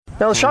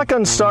Now, the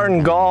shotgun start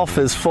in golf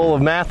is full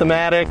of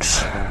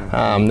mathematics.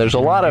 There's a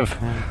lot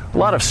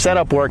of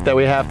setup work that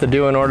we have to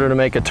do in order to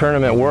make a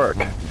tournament work.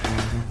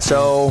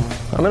 So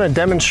I'm going to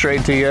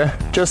demonstrate to you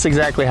just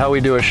exactly how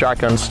we do a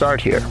shotgun start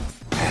here.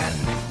 And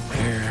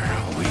here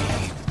we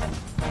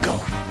go.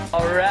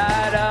 All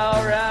right,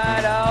 all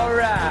right, all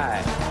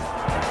right.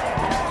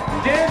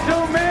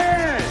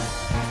 Gentlemen,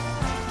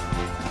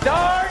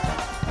 start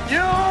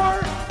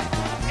your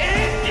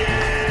engine!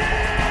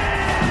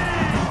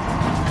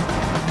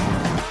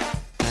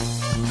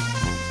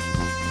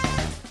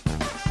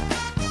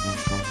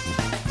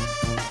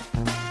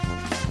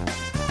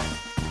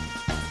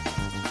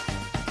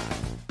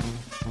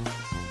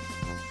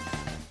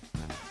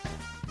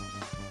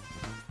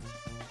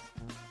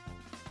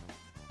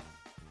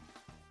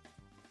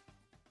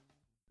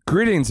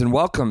 Greetings and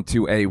welcome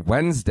to a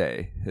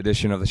Wednesday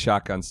edition of the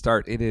Shotgun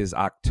Start. It is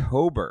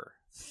October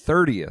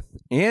 30th.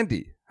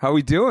 Andy, how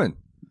we doing?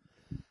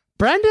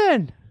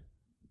 Brendan,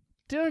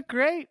 doing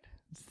great.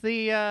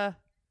 It's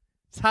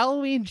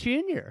Halloween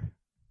Junior.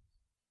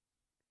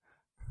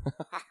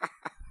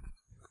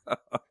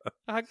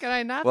 How can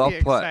I not Well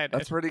be put. excited?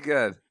 That's pretty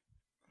good.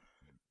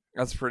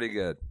 That's pretty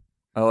good.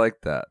 I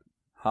like that.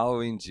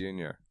 Halloween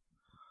Junior.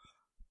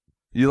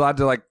 You allowed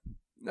to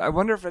I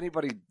wonder if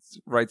anybody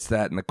writes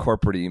that in the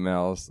corporate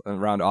emails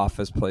around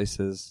office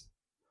places,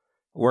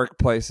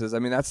 workplaces. I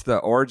mean, that's the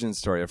origin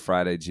story of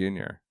Friday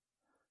Junior.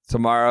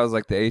 Tomorrow's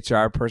like the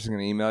HR person going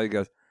to email you,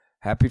 goes,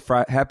 Happy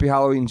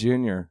Halloween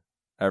Junior,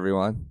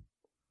 everyone.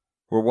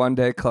 We're one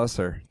day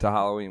closer to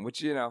Halloween,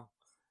 which,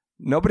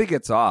 nobody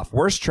gets off.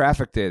 Worst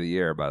traffic day of the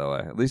year, by the way,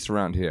 at least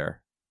around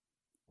here.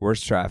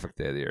 Worst traffic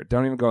day of the year.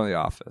 Don't even go to the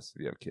office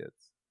if you have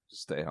kids.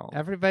 Just stay home.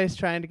 Everybody's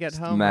trying to get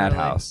home.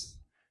 Madhouse.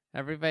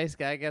 Everybody's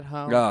got to get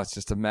home. Oh, it's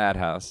just a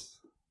madhouse.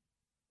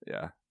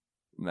 Yeah,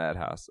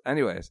 madhouse.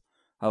 Anyways,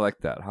 I like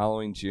that.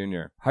 Halloween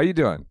Junior. How you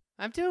doing?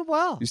 I'm doing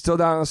well. You still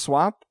down in the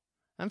swamp?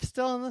 I'm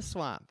still in the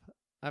swamp.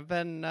 I've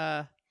been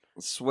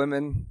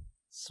swimming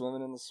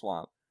in the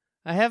swamp.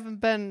 I haven't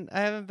been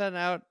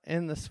out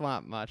in the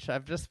swamp much.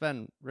 I've just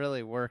been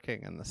really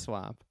working in the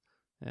swamp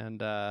and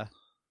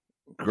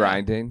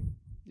grinding.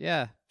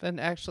 Yeah, been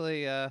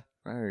actually there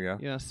you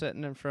go.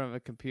 Sitting in front of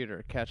a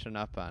computer catching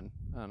up on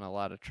a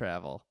lot of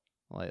travel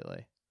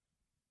lately.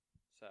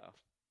 So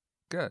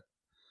good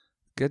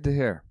to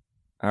hear.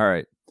 All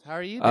right. How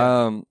are you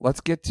doing?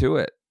 Let's get to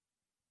it.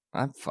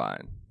 I'm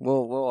fine. A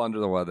little under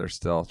the weather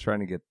still.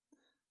 Trying to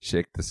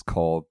shake this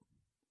cold.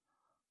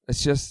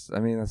 It's just,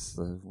 that's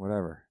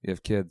whatever. You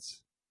have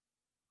kids.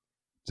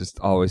 Just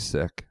always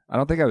sick. I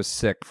don't think I was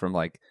sick from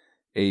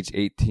age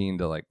 18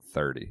 to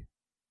 30.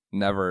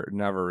 Never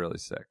really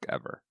sick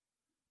ever.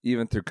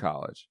 Even through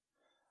college.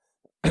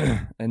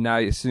 And now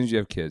as soon as you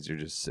have kids, you're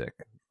just sick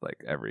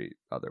every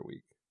other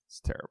week. It's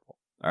terrible.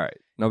 All right.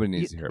 Nobody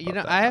needs to hear about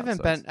that. I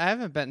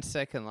haven't been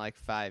sick in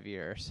 5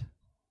 years.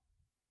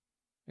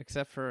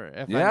 Except for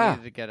if I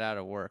needed to get out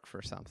of work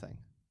for something.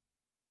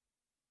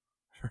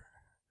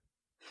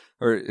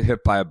 Or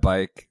hit by a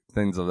bike,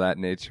 things of that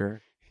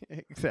nature.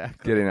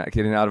 Exactly.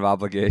 Getting out of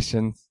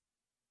obligations.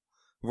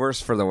 Worse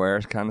for the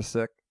wear, kind of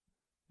sick.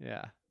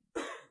 Yeah.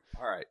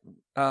 All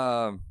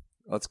right.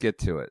 Let's get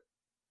to it.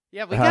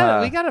 Yeah, we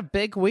got a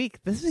big week.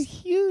 This is a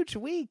huge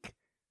week.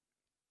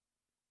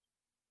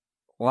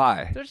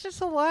 Why? There's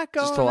just a lot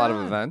going on. Just a lot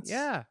of events?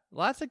 Yeah,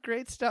 lots of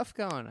great stuff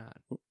going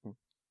on.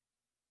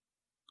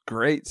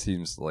 Great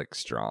seems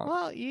strong.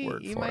 Well,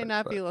 you might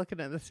not be looking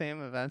at the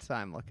same events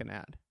I'm looking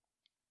at.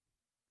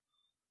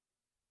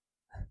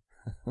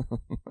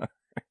 Well,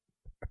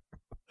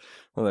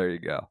 there you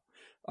go.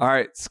 All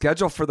right,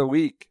 schedule for the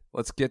week.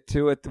 Let's get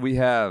to it. We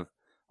have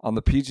on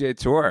the PGA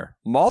Tour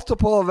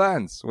multiple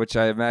events, which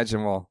I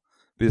imagine will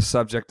be the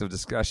subject of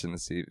discussion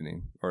this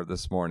evening or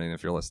this morning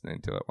if you're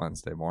listening to it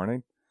Wednesday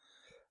morning.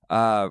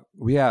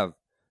 We have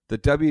the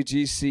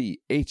WGC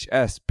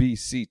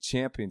HSBC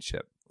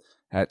Championship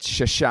at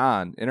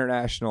Shashan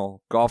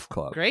International Golf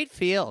Club. Great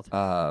field.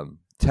 17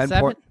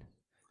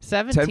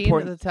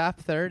 of the top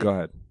 30. Go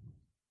ahead.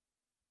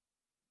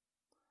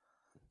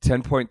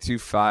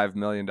 $10.25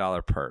 million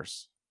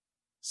purse.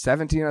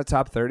 17 of the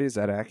top 30, is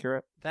that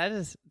accurate? That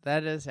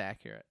is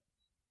accurate.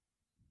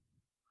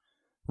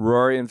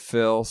 Rory and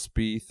Phil,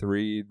 Spieth,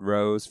 Reed,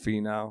 Rose,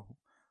 Finau.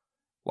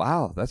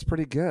 Wow, that's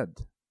pretty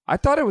good. I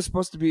thought it was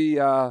supposed to be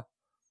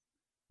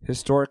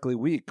historically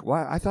weak.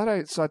 Why? I thought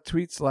I saw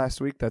tweets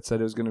last week that said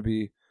it was going to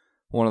be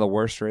one of the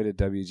worst rated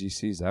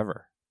WGCs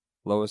ever.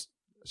 Lowest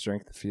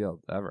strength of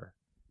field ever.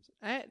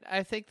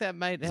 I think that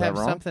might have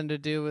something to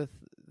do with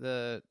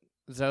the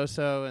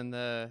Zoso and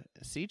the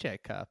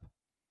CJ Cup.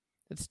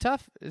 It's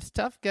tough. It's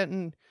tough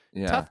getting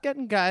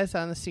guys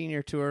on the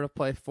senior tour to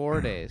play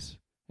 4 days,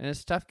 and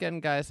it's tough getting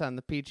guys on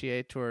the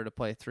PGA Tour to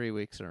play 3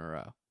 weeks in a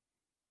row.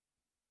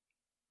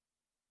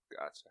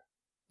 Gotcha.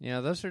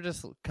 Those are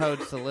just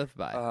codes to live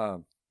by.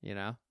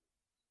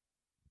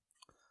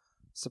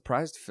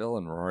 Surprised Phil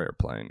and Rory are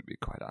playing, to be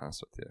quite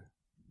honest with you.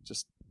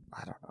 Just,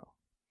 I don't know.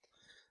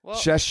 Well,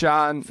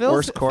 Shashan,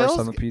 worst course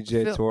on the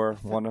PGA Tour.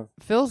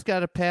 Phil's got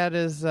to pad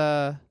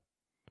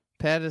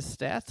pad his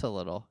stats a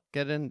little.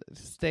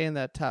 Stay in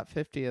that top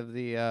 50 of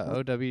the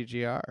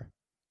OWGR.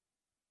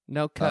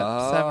 No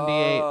cut,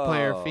 78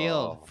 player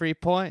field, free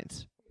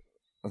points.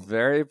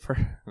 Very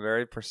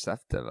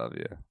perceptive of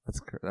you.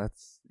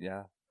 That's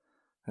yeah.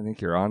 I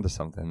think you're onto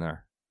something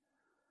there.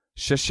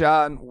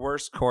 Shishan,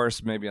 worst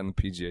course maybe on the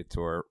PGA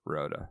Tour,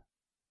 Rhoda.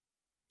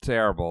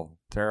 Terrible.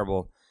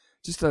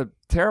 Just a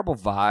terrible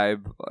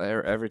vibe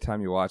every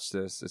time you watch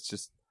this. It's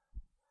just,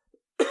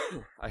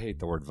 I hate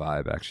the word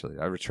vibe, actually.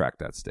 I retract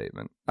that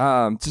statement.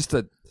 It's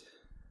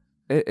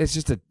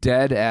just a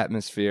dead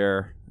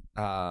atmosphere.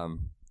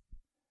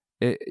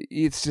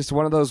 It's just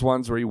one of those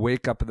ones where you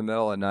wake up in the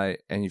middle of the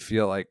night and you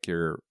feel like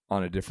you're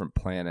on a different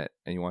planet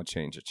and you want to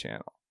change the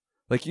channel.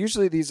 Like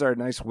usually these are a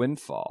nice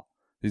windfall.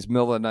 These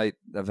middle of the night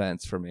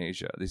events from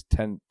Asia, these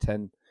 10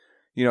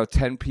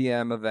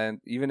 p.m.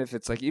 event, even if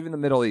it's like even the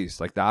Middle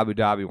East, like the Abu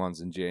Dhabi ones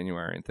in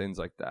January and things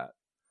like that.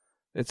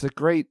 It's a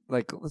great,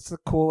 it's a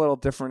cool little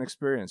different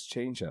experience.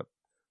 Change up,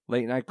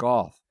 late night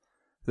golf.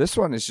 This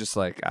one is just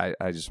like, I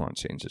just want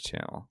to change the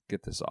channel,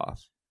 get this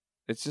off.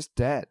 It's just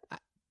dead.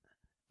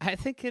 I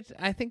think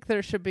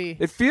there should be.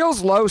 It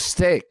feels low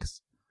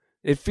stakes.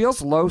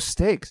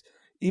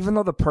 Even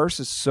though the purse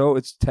is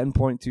it's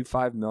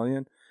 10.25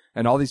 million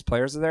and all these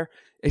players are there,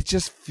 it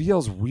just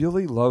feels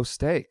really low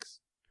stakes.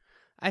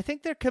 I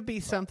think there could be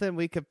something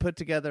we could put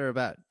together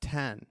about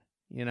 10,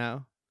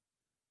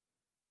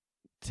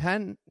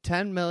 10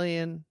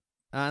 million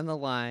on the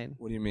line.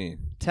 What do you mean?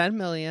 10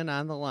 million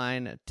on the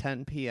line at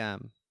 10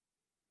 p.m.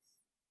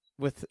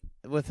 with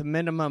a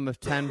minimum of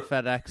 10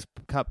 FedEx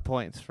Cup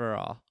points for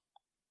all.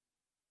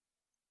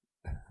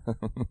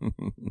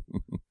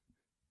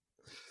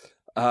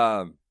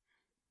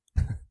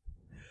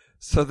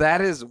 So that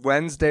is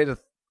Wednesday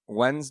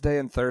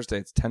and Thursday.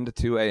 It's 10 to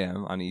 2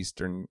 a.m. on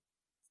East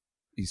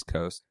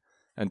Coast,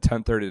 and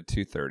 10:30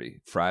 to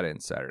 2:30 Friday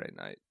and Saturday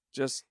night.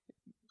 Just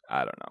I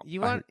don't know.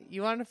 You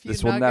want a few?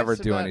 This will never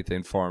do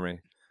anything for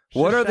me.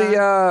 Shashan? What are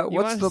the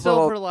what's the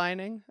silver little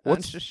lining on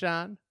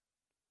Shashan?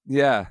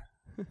 Yeah.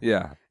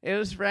 It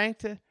was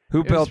ranked.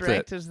 Who built it?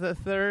 Ranked it? as the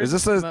third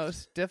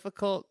most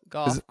difficult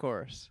golf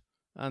course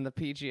on the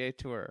PGA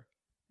Tour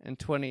in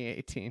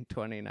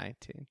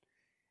 2018-2019.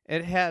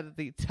 It had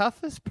the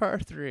toughest par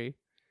 3,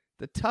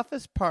 the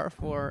toughest par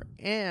 4,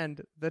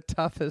 and the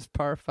toughest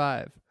par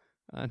 5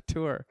 on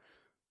tour,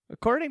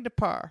 according to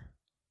Par.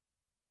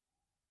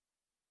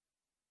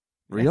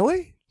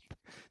 Really?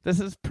 This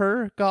is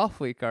per Golf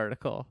Week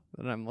article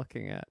that I'm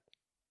looking at.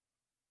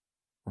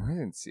 I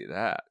didn't see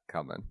that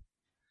coming.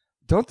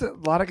 Don't a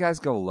lot of guys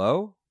go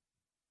low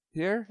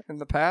here in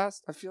the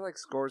past? I feel like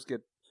scores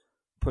get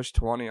pushed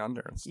 20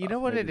 under and stuff. You know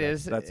what Maybe it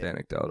is? That's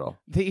anecdotal.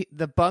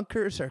 The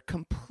bunkers are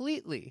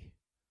completely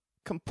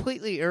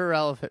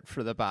irrelevant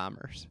for the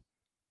bombers.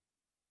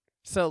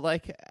 So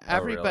like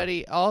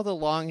everybody, all the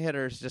long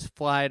hitters just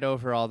flied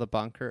over all the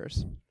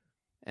bunkers,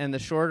 and the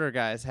shorter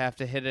guys have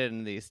to hit it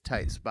in these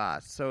tight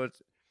spots. So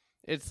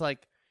it's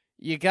like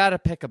you got to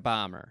pick a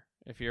bomber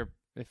if you're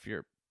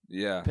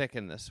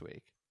picking this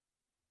week.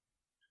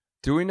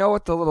 Do we know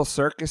what the little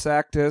circus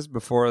act is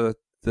before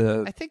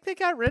the I think they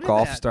got rid of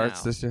golf that starts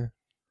now. this year?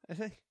 I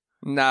think.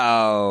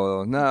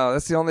 No,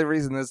 that's the only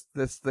reason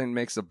this thing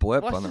makes a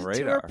blip on the radar. Once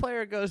the tour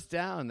player goes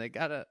down, they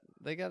gotta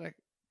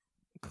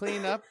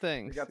clean up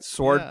things. They got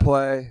sword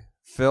play.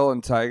 Phil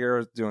and Tiger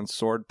was doing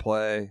sword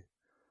play.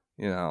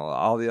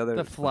 All the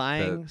other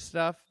flying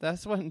stuff.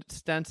 That's when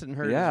Stenson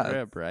hurt his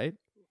rib, right?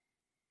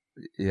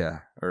 Yeah,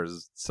 or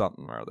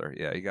something or other.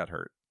 Yeah, he got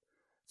hurt.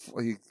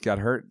 He got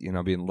hurt,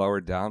 being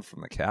lowered down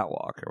from the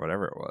catwalk or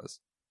whatever it was.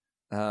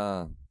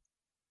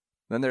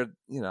 Then they're,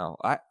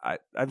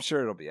 I'm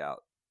sure it'll be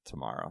out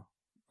tomorrow,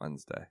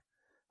 Wednesday,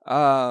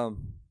 or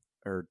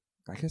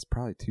I guess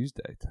probably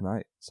Tuesday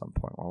tonight at some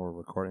point while we're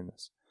recording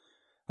this.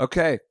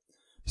 Okay,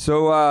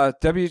 so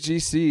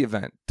WGC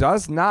event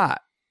does not,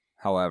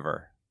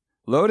 however,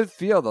 loaded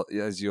field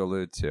as you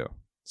allude to,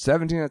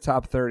 17 of the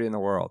top 30 in the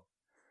world,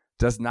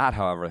 does not,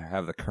 however,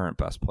 have the current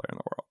best player in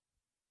the world.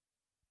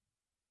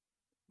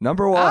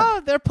 Number one.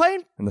 Oh, they're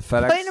playing in the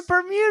FedEx. Playing in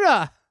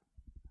Bermuda.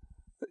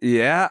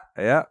 Yeah.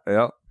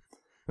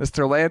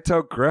 Mr.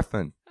 Lanto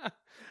Griffin.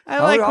 I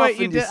like what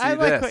you did. I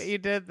like what you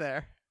did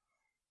there.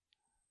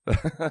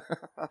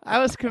 I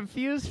was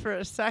confused for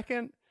a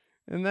second,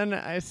 and then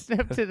I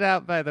snipped it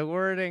out by the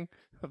wording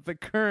of the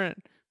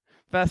current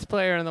best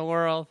player in the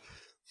world.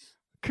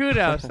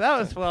 Kudos. That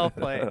was well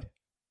played.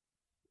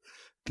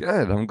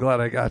 Good. I'm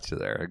glad I got you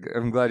there.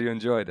 I'm glad you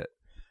enjoyed it.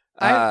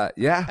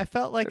 Yeah. I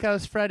felt like I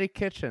was Freddie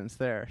Kitchens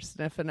there,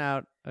 sniffing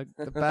out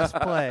the best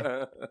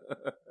play.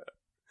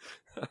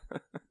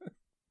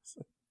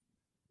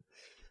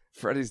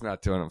 Freddie's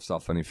not doing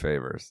himself any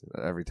favors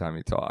every time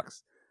he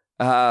talks.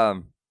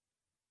 Lanto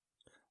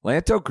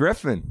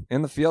Griffin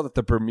in the field at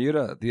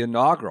the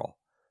inaugural,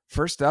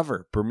 first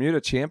ever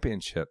Bermuda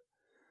Championship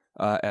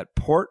at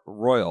Port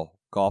Royal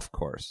Golf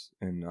Course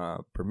in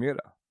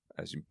Bermuda,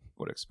 as you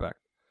would expect.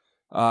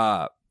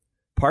 Par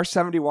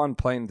 71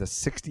 playing to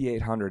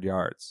 6,800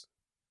 yards.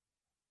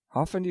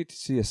 How often do you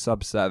see a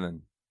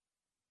sub-7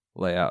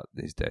 lay out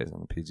these days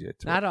on the PGA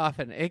Tour. Not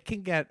often. It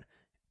can get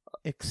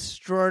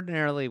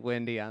extraordinarily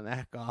windy on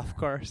that golf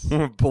course.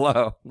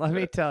 Blow. Let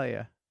me tell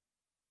you.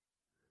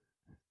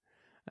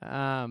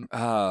 Why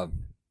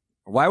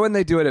wouldn't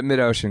they do it at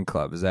Mid-Ocean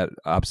Club? Is that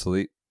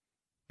obsolete?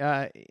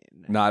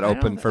 Not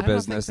open for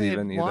business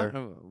even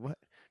either?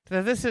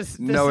 This is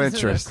no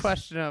interest. A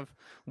question of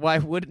why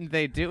wouldn't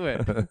they do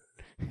it?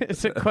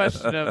 It's a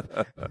question of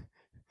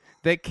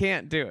they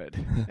can't do it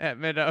at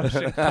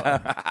Mid-Ocean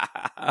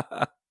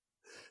Club.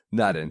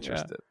 Not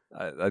interested.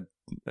 Yeah. I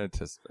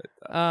anticipate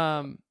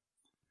that.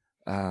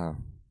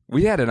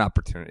 We had an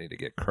opportunity to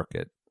get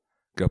crooked,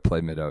 go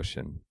play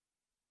Mid-Ocean.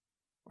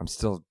 I'm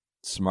still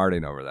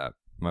smarting over that.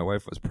 My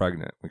wife was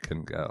pregnant. We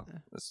couldn't go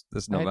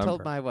this November. I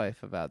told my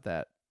wife about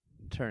that,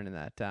 turning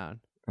that down.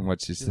 And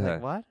what'd she say?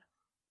 Like, what?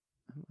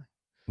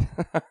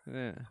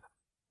 Yeah.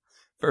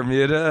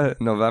 Bermuda,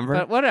 November?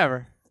 But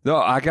whatever. No,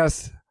 I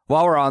guess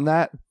while we're on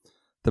that,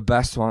 the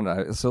best one,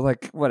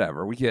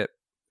 whatever. We get,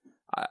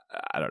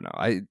 I don't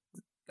know.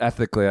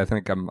 Ethically, I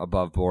think I'm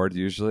above board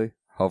usually,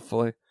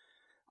 hopefully.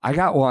 I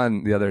got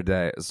one the other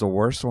day. It's the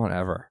worst one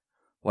ever.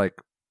 Like,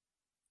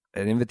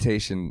 an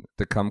invitation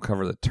to come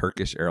cover the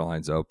Turkish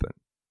Airlines Open.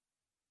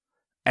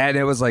 And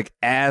it was like,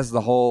 as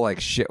the whole like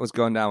shit was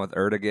going down with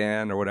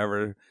Erdogan or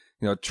whatever,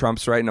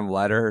 Trump's writing them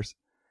letters.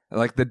 And,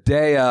 like the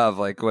day of,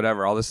 like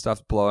whatever, all this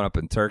stuff's blowing up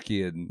in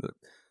Turkey and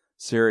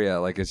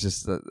Syria. Like it's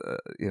just, and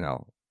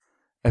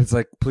it's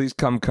like, please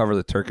come cover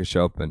the Turkish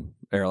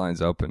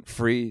Airlines Open.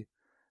 Free,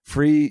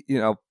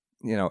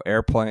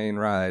 airplane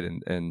ride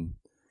and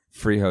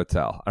free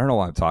hotel. I don't know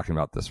why I'm talking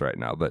about this right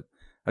now, but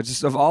I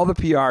just, of all the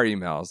PR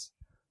emails,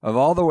 of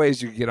all the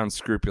ways you can get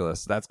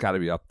unscrupulous, that's got to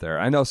be up there.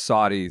 I know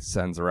Saudi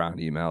sends around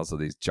emails of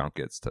these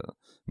junkets to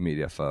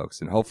media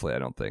folks, and hopefully I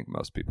don't think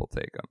most people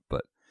take them.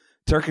 But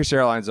Turkish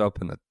Airlines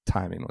Open, the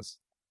timing was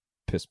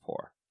piss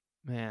poor.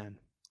 Man.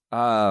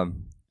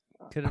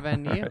 Could have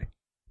been you. Right.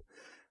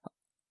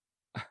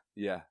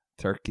 Yeah,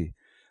 Turkey.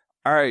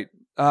 All right.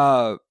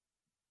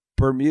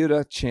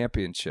 Bermuda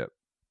Championship.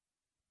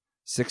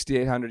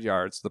 6,800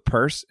 yards. The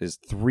purse is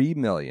 $3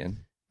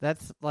 million.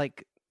 That's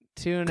like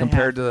 $2.5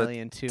 compared to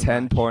million the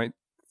 10 much. Point.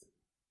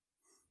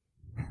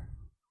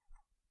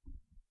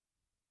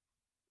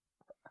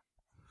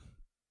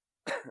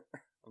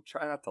 I'm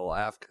trying not to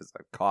laugh because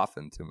I'm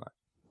coughing too much.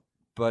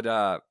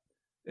 But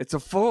it's a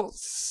full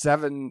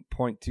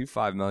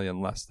 $7.25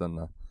 million less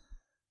than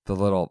the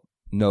little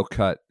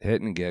no-cut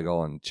hit and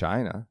giggle in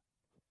China,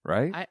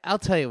 right? I'll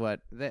tell you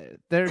what.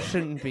 There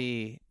shouldn't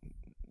be...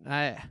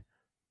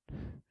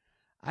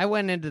 I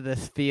went into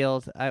this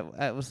field.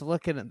 I was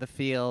looking at the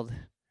field,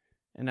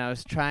 and I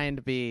was trying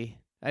to be...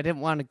 I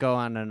didn't want to go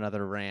on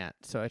another rant,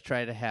 so I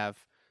tried to have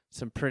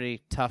some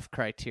pretty tough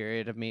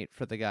criteria to meet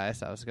for the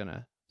guys I was going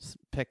to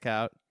pick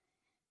out.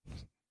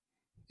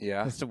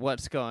 Yeah. As to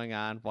what's going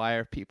on, why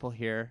are people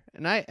here?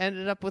 And I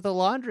ended up with a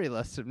laundry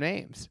list of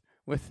names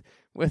with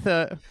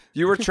a...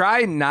 You were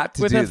trying not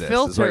to do this,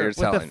 filter, is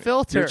what you're telling me. With a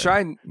filter you're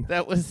trying...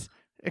 that was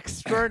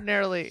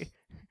extraordinarily...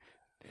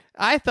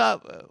 I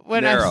thought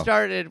when narrow. I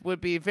started would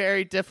be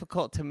very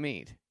difficult to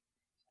meet.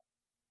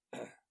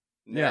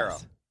 Narrow.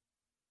 Yes.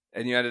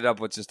 And you ended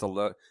up with just a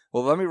low...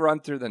 Well, let me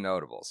run through the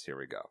notables. Here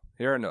we go.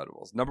 Here are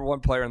notables. Number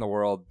 1 player in the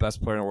world,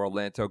 best player in the world,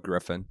 Lanto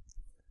Griffin.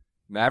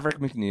 Maverick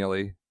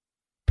McNeely.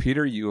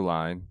 Peter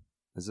Uihlein.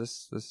 Is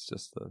this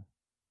just the...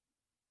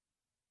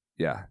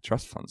 Yeah,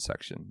 trust fund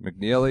section.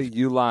 McNeely,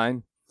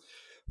 Uihlein.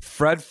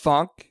 Fred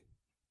Funk.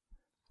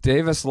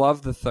 Davis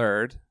Love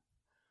III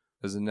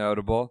is a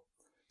notable.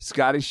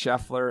 Scotty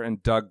Scheffler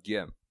and Doug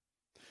Gim.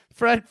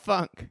 Fred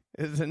Funk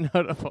is a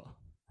notable.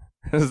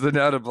 Is the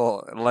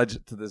notable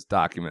legend to this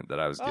document that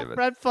I was given.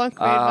 Fred Funk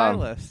made my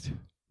list.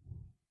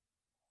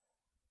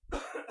 All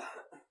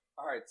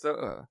right,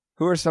 so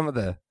who are some of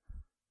the,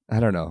 I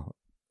don't know,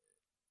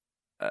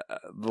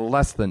 the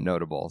less than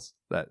notables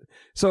that?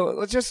 So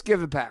let's just give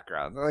the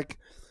background. Like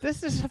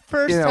this is the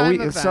first time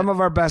event. Some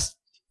of our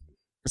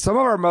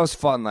most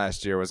fun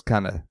last year was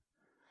kind of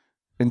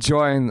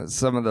enjoying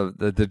some of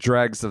the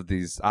dregs of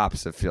these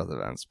opposite field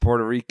events.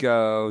 Puerto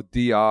Rico,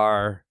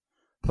 DR,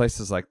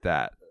 places like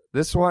that.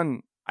 This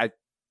one,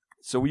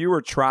 so you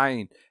were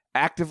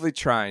actively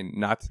trying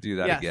not to do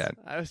that again.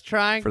 I was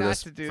trying not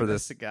to do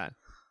this again.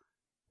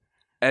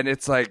 And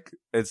it's like,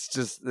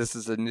 this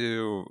is a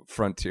new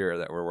frontier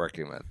that we're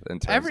working with in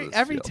terms of this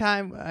every field.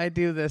 time I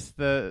do this,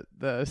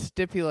 the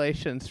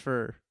stipulations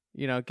for,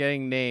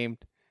 getting named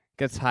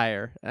gets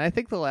higher. And I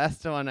think the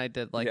last one I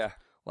did,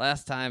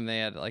 last time they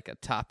had like a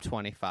top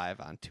 25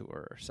 on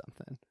tour or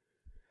something.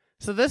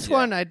 So this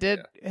one I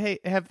did, hey,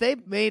 have they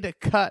made a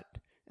cut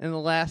in the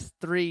last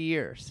 3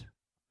 years?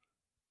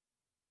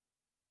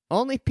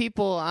 Only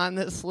people on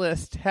this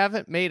list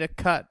haven't made a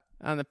cut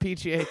on the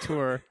PGA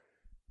Tour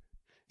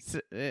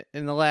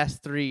in the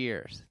last 3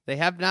 years. They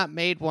have not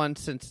made one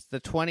since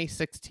the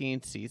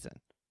 2016 season.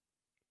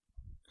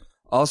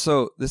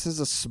 Also, this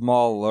is a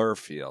smaller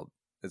field.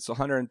 It's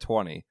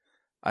 120.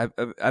 I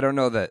don't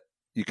know that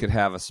you could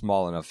have a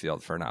small enough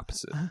field for an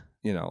opposite.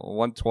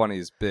 120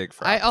 is big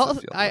for I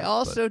field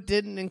also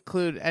didn't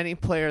include any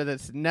player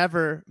that's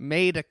never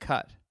made a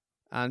cut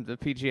on the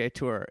PGA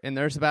Tour, and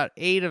there's about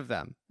 8 of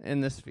them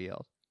in this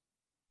field.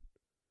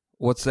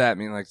 What's that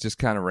mean? Like just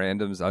kind of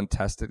randoms,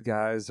 untested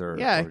guys, or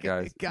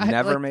guys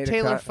never made a cut?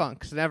 Taylor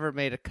Funk's never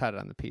made a cut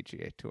on the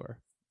PGA Tour.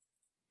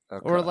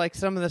 Okay. Or like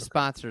some of the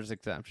sponsors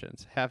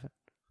exemptions haven't.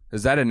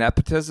 Is that a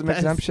nepotism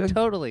exemption?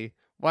 Totally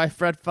why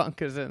Fred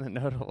Funk is in the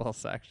notable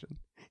section.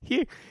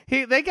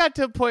 They got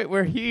to a point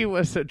where he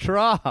was a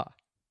draw. Oh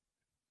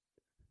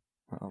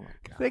my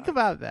God. Think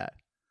about that.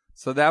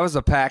 So that was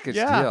a package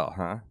deal,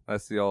 huh?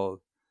 That's the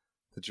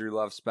Drew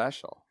Love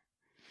special.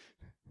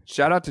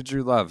 Shout out to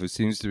Drew Love, who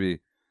seems to be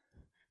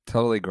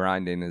totally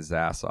grinding his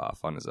ass off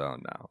on his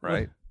own now,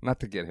 right? Not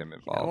to get him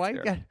involved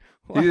here.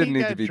 He didn't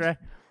need to be.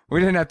 We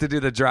didn't have to do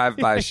the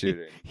drive-by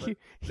shooting. He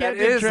had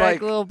to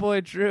drag little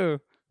boy Drew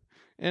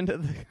into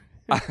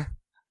the.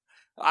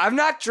 I'm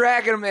not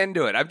dragging him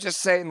into it. I'm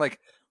just saying, like,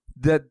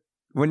 that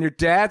when your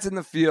dad's in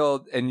the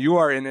field and you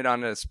are in it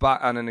on a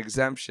spot on an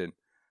exemption,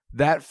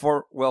 that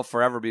will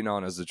forever be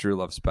known as the Drew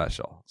Love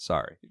special.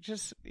 Sorry,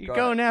 you're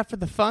going after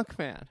the Funk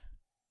man.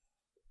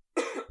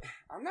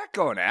 I'm not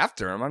going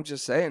after him. I'm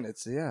just saying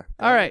it's All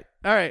right.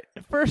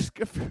 First,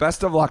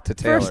 best of luck to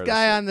Taylor. First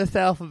guy on this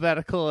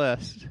alphabetical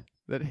list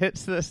that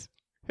hits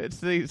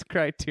these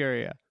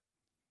criteria.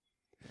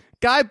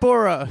 Guy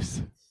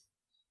Boros.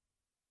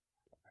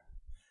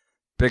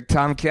 Big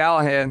Tom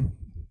Callahan.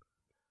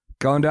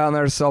 Going down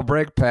there to sell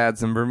brake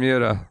pads in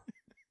Bermuda.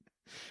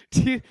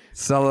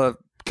 Sell a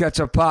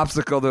ketchup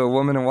popsicle to a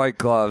woman in white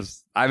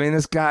gloves. I mean,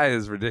 this guy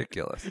is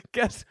ridiculous.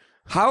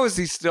 How is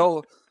he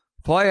still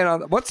playing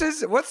on? What's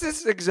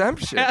his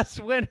exemption?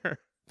 Past winner,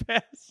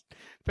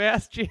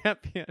 past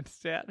champion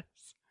status.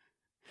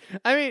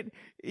 I mean,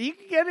 you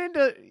can get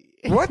into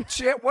what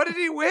did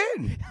he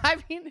win? I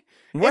mean,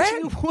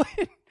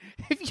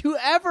 if you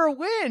ever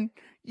win,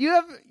 you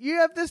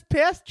have this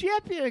past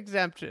champion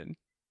exemption.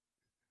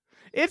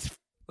 It's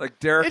like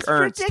Derek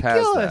Ernst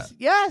ridiculous. Has that.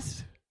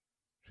 Yes.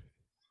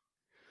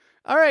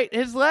 All right,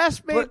 his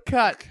last made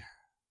cut.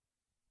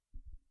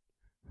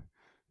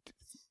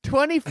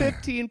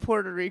 2015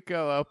 Puerto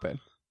Rico Open.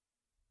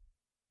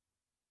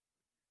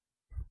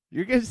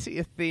 You're going to see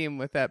a theme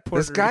with that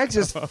Puerto Rico. This guy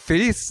just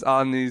feasts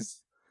on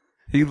these.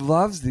 He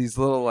loves these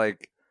little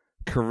like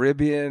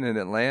Caribbean and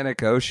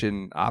Atlantic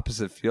Ocean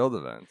opposite field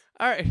events.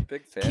 All right.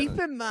 Big fan. Keep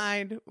in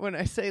mind when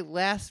I say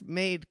last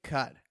made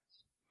cut,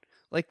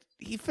 like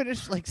he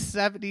finished like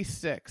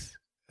 76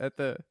 at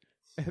the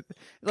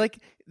like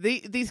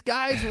these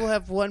guys will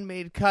have one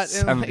made cut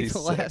in like the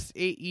last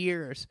 8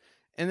 years.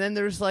 And then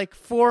there's like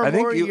 4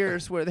 more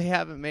years where they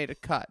haven't made a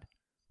cut.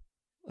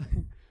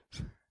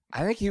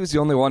 I think he was the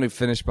only one who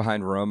finished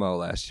behind Romo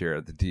last year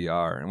at the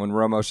DR. And when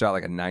Romo shot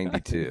like a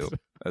 92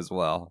 as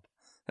well.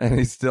 And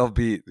he still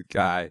beat the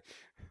guy,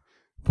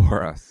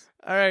 Boros.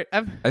 All right.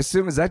 I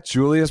assume, is that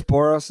Julius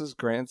Boros'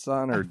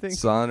 grandson or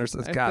son or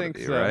something? It's got to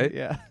be, so, right?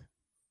 Yeah.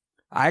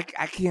 I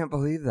can't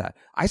believe that.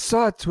 I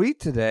saw a tweet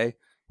today.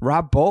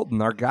 Rob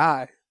Bolton, our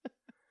guy,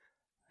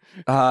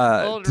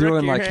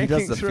 doing like he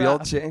does the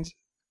field change.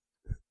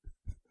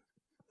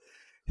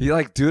 He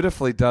like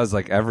dutifully does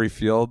like every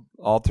field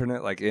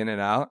alternate, like in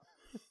and out.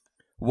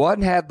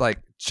 One had like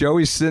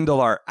Joey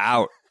Sindelar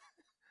out,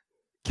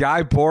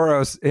 Guy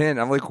Boros in.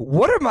 I'm like,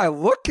 what am I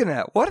looking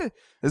at? What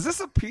is this,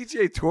 a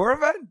PGA Tour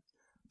event?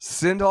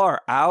 Sindelar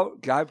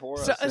out, Guy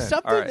Boros in.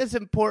 Something that's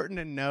important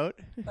to note.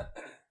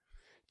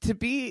 To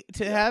be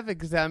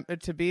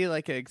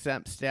like an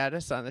exempt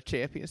status on the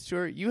Champions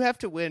Tour, you have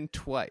to win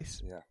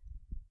twice. Yeah.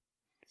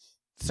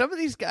 Some of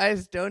these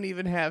guys don't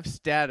even have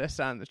status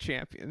on the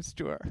Champions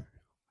Tour.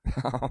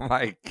 Oh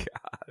my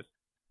God.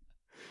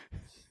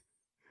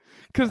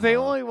 Because they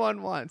only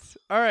won once.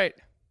 All right.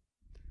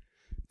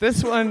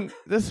 This one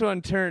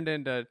turned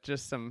into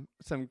just some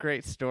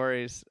great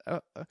stories.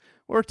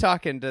 We're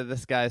talking to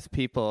this guy's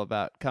people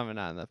about coming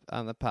on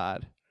the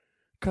pod.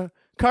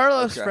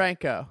 Carlos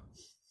Franco.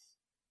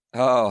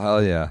 Oh,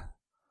 hell yeah.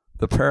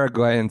 The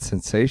Paraguayan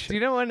sensation. Do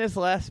you know when his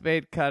last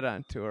made cut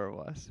on tour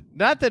was?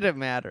 Not that it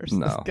matters.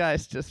 No. This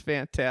guy's just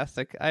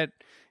fantastic.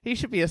 He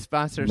should be a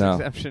sponsor's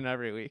exemption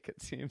every week,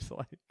 it seems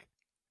like.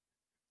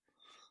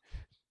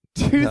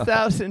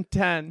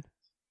 2010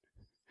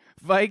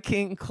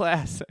 Viking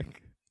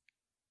Classic.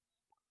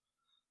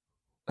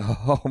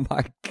 Oh,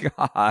 my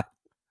God.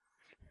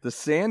 The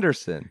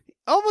Sanderson.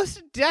 Almost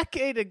a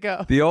decade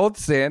ago. The old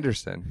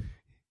Sanderson.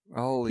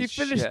 Holy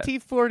shit. He finished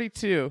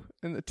T42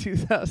 in the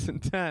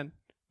 2010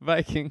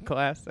 Viking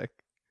Classic.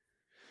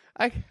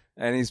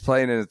 And he's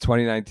playing in a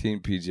 2019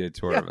 PGA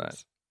Tour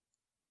event.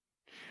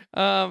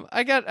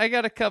 I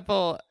got a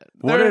couple.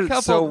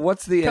 So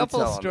what's the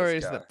couple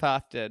stories that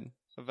popped in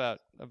about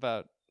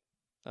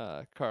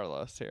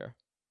Carlos here.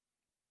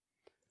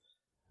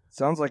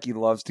 Sounds like he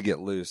loves to get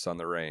loose on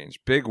the range.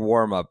 Big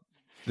warm up,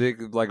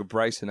 big like a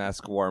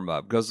Bryson-esque warm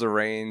up. Goes to the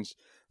range,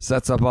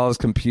 sets up all his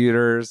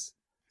computers.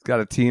 He's got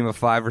a team of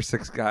 5 or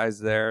 6 guys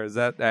there. Is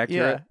that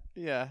accurate?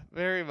 Yeah,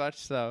 very much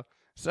so.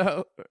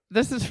 So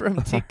this is from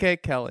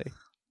TK Kelly.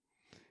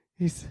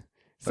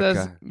 Says,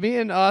 Okay. me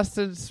and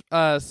Austin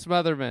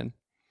Smotherman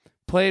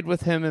played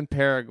with him in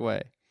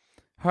Paraguay.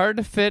 Hard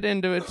to fit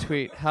into a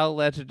tweet how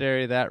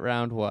legendary that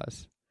round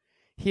was.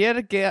 He had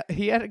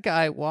a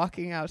guy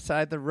walking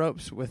outside the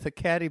ropes with a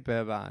caddy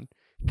bib on,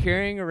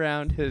 carrying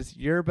around his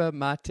yerba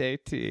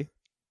mate tea.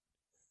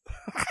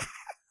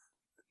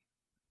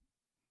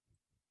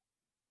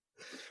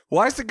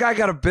 Why's the guy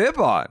got a bib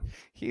on?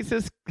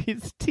 He's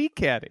tea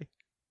caddy.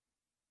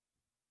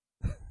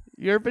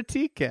 Yerba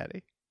tea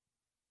caddy.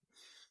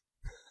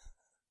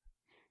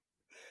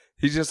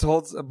 He just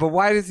holds. But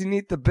why does he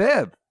need the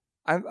bib?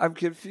 I'm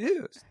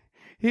confused.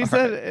 He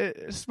said,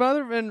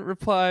 Smotherman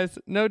replies,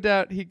 no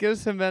doubt he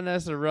gives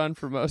Jimenez a run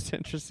for most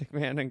interesting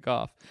man in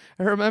golf.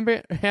 I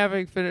remember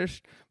having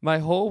finished my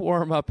whole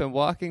warm-up and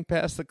walking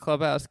past the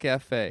clubhouse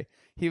cafe.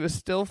 He was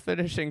still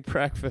finishing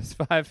breakfast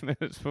 5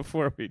 minutes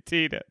before we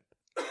teed it.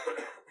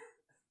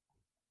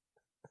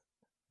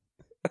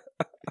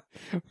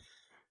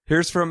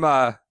 Here's from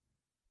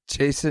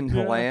Jason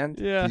Hilland.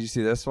 Yeah. Did you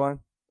see this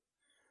one?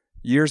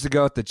 Years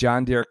ago at the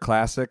John Deere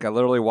Classic, I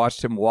literally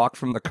watched him walk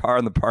from the car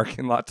in the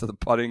parking lot to the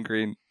putting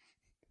green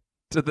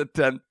to the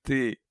 10th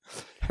tee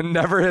and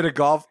never hit a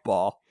golf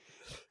ball.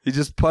 He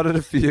just putted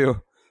a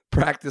few,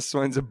 practice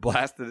swings, and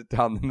blasted it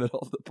down the middle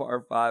of the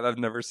par 5. I've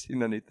never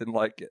seen anything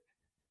like it.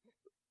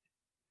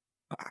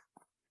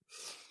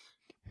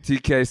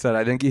 TK said,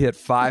 I think he hit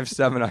 5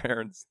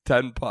 7-irons,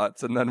 10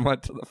 putts, and then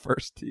went to the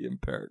first tee in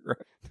Paraguay.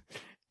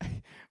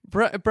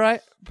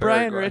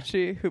 Brian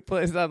Ritchie, who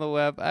plays on the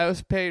web, I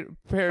was paired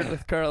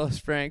with Carlos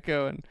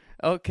Franco and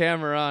El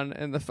Cameron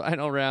in the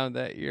final round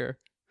that year.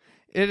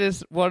 It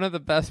is one of the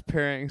best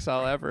pairings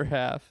I'll ever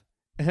have.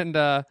 And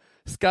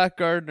Scott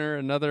Gardner,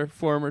 another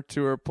former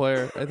tour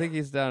player, I think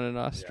he's down in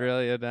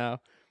Australia now,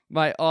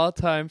 my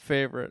all-time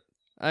favorite.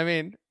 I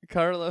mean,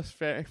 Carlos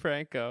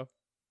Franco,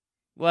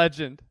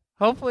 legend.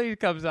 Hopefully he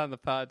comes on the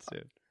pod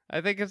soon.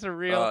 I think it's a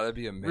that'd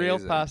be amazing. real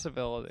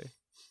possibility.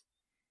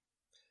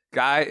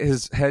 Guy,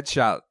 his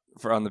headshot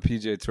on the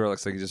PGA Tour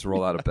looks like he just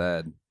rolled out of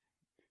bed.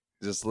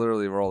 Just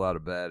literally rolled out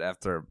of bed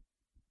after a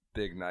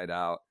big night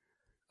out.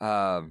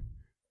 I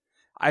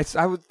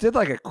did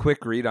like a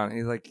quick read on it.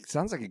 He's like,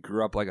 sounds like he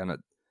grew up like on a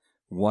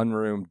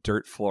one-room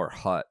dirt floor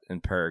hut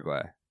in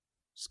Paraguay.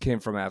 Just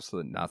came from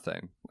absolute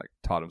nothing. Like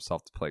taught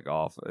himself to play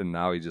golf, and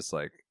now he's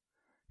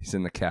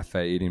in the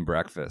cafe eating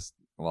breakfast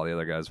while the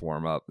other guys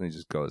warm up, and he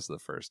just goes to the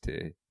first tee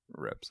and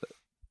rips it.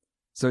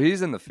 So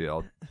he's in the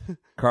field.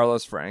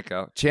 Carlos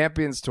Franco.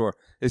 Champions Tour.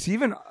 Is he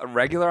even a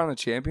regular on the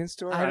Champions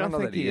Tour? I don't know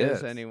think that he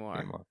is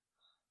anymore.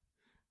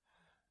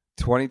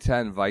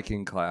 2010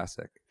 Viking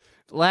Classic.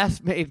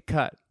 Last made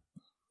cut.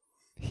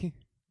 We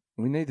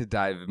need to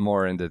dive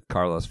more into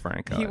Carlos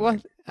Franco.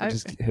 We're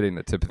just hitting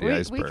the tip of the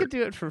iceberg. We could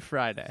do it for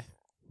Friday.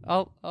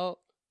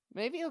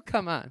 Maybe he'll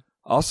come on.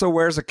 Also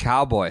wears a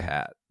cowboy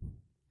hat.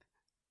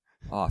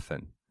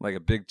 Often. Like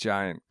a big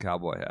giant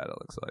cowboy hat, it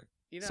looks like.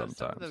 Sometimes.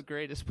 Some of the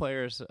greatest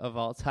players of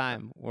all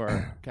time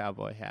wore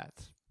cowboy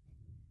hats.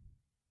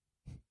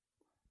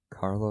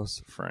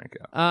 Carlos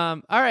Franco.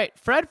 All right,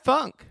 Fred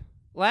Funk,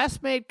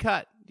 last made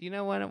cut. Do you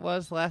know when it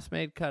was last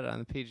made cut on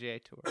the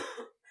PGA Tour?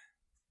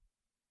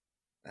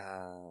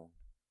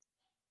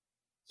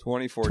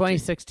 2014.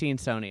 2016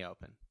 Sony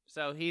Open.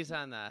 So he's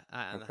on the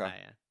high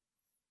end.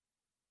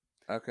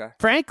 Okay.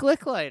 Frank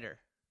Licklider.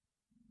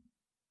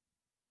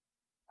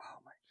 Oh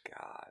my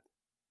God.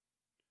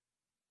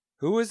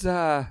 Who was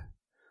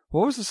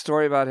what was the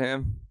story about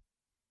him?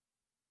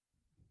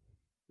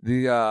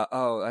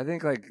 I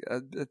think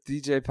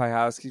DJ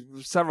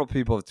Pyhowski. Several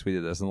people have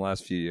tweeted this in the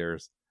last few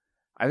years.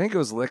 I think it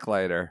was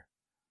Licklider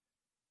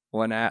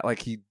when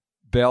he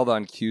bailed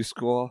on Q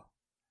School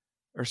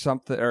or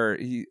something, or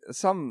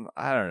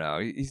I don't know.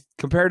 He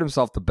compared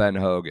himself to Ben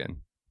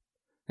Hogan,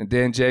 and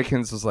Dan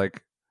Jenkins was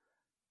like,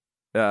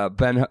 what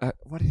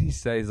did he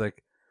say? He's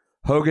like,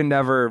 Hogan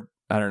never,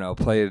 I don't know,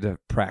 played a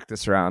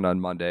practice round on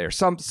Monday or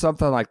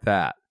something like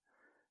that.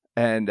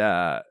 And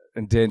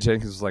Dan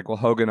Jenkins was like, well,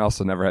 Hogan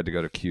also never had to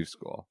go to Q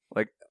School.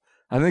 Like,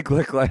 I think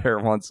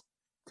Licklider once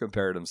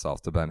compared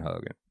himself to Ben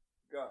Hogan.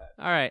 Go ahead.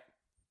 All right.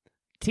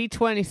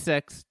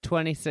 T26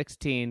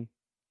 2016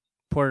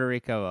 Puerto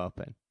Rico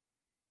Open.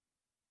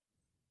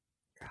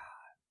 God.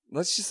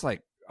 Let's just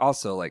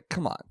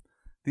come on.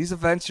 These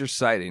events you're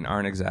citing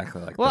aren't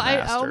exactly like the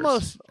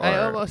Masters. I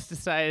almost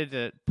decided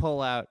to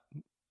pull out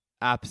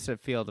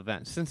opposite field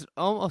events since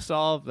almost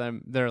all of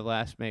them, their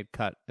last made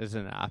cut is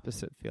an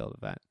opposite field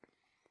event.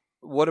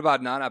 What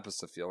about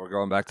non-opposite field? We're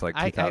going back to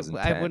 2010.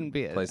 I wouldn't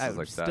be. Places I would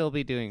like still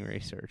be doing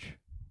research.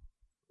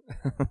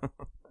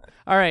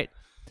 All right.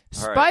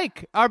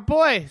 Spike, our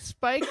boy,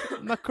 Spike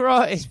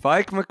McCroy.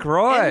 Spike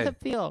McCroy. In the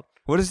field.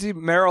 What is he,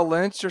 Merrill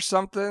Lynch or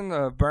something?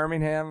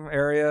 Birmingham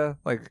area,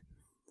 like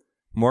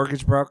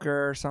mortgage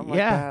broker or something like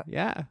that?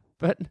 Yeah.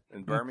 But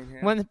in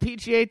Birmingham? When the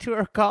PGA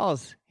Tour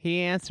calls,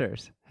 he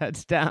answers.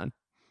 Heads down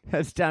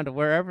to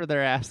wherever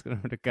they're asking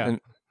him to go. And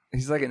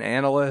he's like an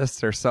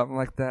analyst or something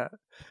like that.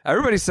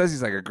 Everybody says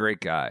he's like a great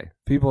guy.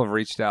 People have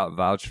reached out and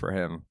vouched for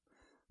him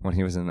when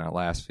he was in that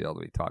last field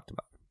we talked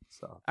about. So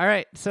So all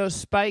right. So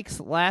Spike's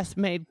last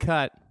made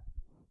cut.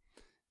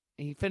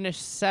 He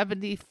finished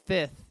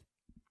 75th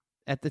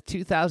at the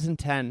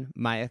 2010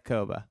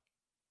 Mayakoba.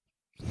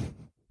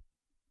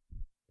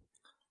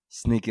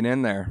 sneaking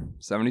in there,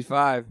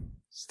 75,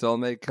 still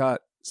made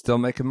cut, still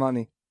making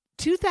money.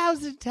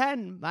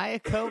 2010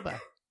 Mayakoba.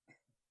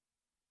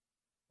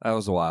 That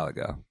was a while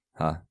ago,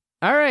 huh?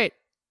 All right.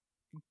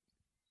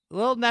 A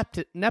little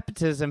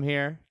nepotism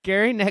here.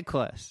 Gary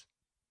Nicholas.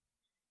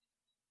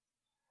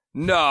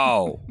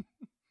 No.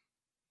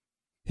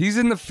 He's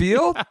in the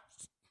field?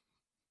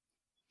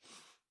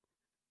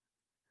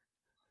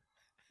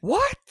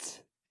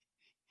 What?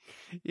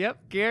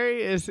 Yep,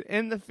 Gary is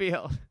in the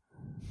field.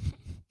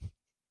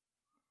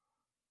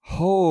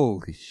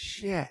 Holy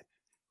shit.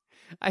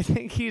 I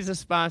think he's a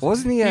sponsor.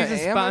 Wasn't he he's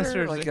a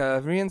sponsor, like a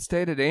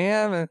reinstated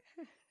AM?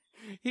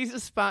 He's a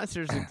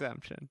sponsor's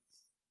exemption.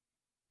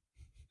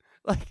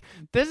 Like,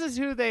 this is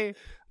who they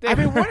I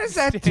mean, what is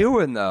that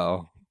doing,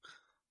 though?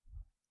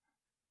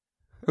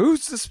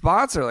 Who's the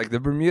sponsor? Like the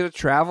Bermuda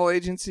Travel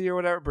Agency or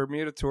whatever?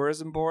 Bermuda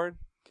Tourism Board?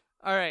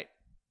 All right.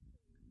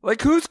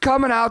 Like, who's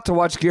coming out to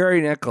watch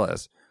Gary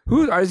Nicholas?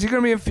 Is he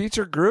going to be in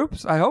featured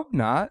groups? I hope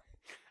not.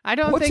 I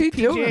don't What's think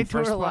he doing, PGA Tour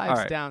first of all? Live's All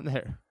right. down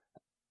there.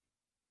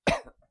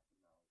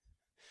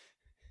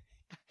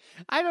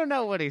 I don't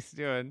know what he's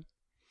doing.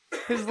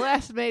 His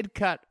last made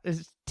cut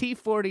is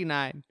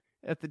T49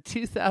 at the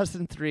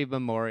 2003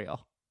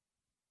 Memorial.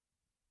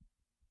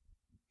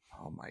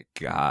 Oh, my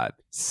God.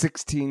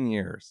 16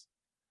 years.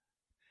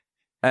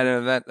 At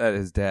an event that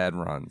his dad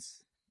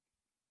runs.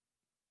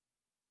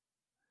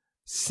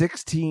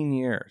 16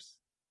 years.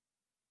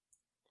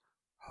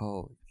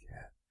 Holy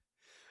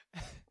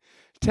shit.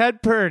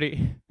 Ted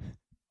Purdy.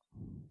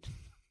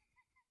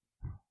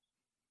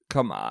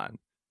 Come on.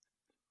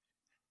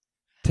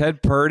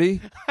 Ted Purdy?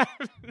 I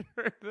haven't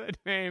heard that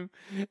name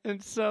in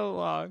so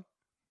long.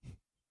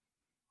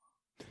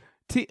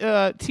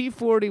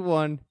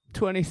 T41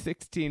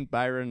 2016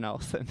 Byron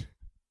Nelson.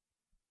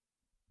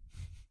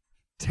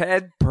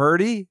 Ted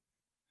Purdy?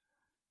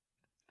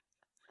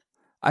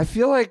 I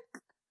feel like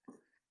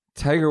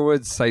Tiger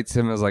Woods cites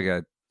him as like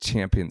a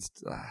champion.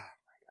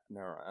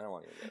 No, I don't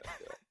want to get into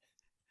it.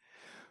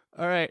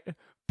 All right.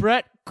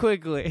 Brett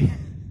Quigley.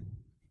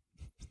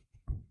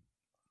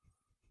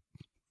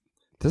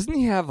 Doesn't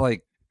he have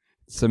like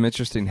some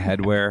interesting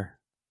headwear?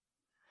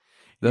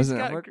 What's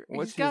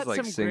his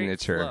like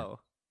signature?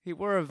 He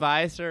wore a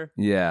visor.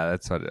 Yeah,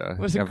 that's what it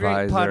was. A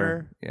great visor.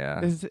 putter.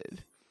 Yeah.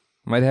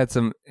 Might have had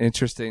some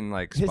interesting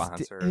like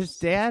sponsors. His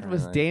dad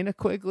was Dana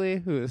Quigley,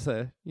 who was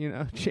a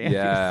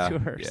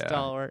Champions Tour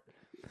stalwart.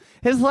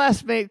 His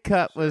last made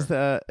cut was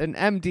an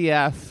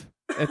MDF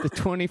at the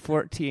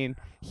 2014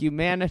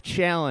 Humana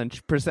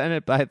Challenge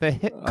presented by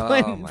the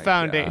Clinton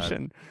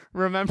Foundation. God.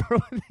 Remember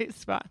when they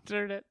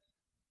sponsored it?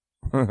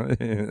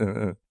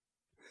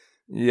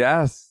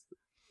 Yes.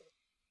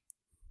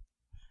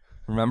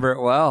 Remember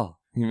it well.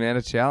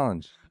 Humana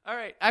Challenge. All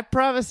right. I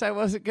promise I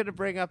wasn't going to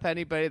bring up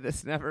anybody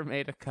that's never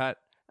made a cut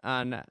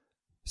on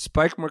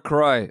Spike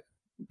McCroy,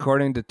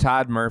 according to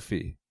Todd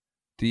Murphy,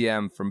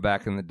 DM from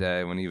back in the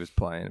day when he was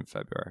playing in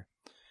February.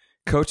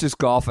 Coaches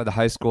golf at the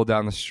high school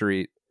down the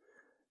street.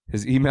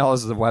 His email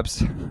is the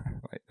website.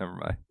 Wait, never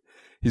mind.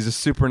 He's a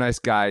super nice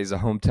guy. He's a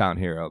hometown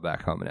hero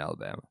back home in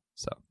Alabama.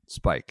 So,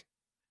 Spike.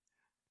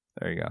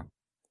 There you go.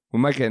 We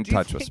might get in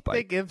touch with Spike.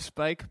 They give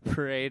Spike a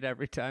parade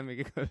every time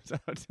he goes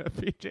out to a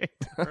PGA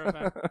Tour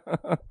event.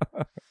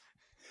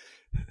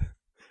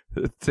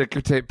 The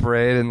ticker tape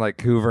parade in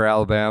like Hoover,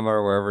 Alabama,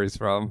 or wherever he's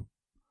from.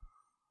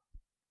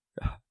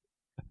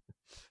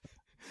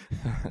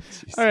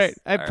 All right.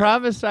 I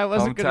promised I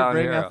wasn't going to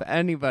bring up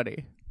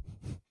anybody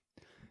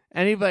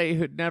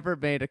who'd never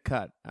made a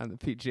cut on the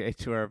PGA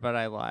Tour, but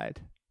I lied.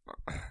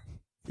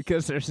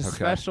 Because there's a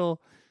special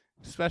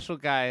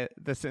guy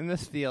that's in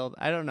this field.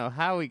 I don't know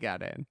how he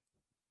got in.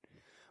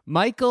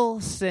 Michael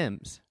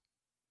Sims.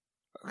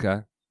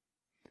 Okay.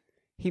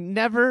 He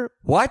never...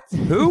 What?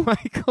 Who?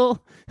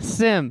 Michael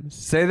Sims.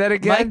 Say that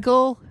again?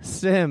 Michael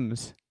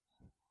Sims.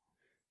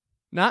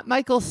 Not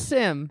Michael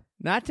Sim.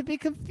 Not to be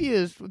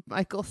confused with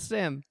Michael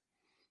Sim.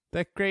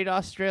 That great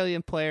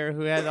Australian player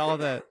who had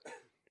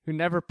who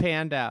never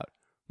panned out.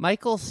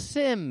 Michael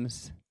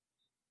Sims.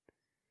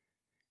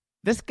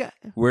 This guy...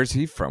 Where's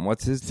he from?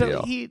 What's his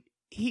deal? So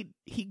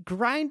he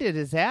grinded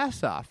his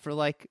ass off for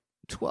like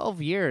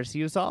 12 years.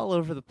 He was all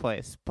over the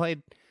place.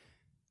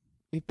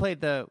 He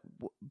played the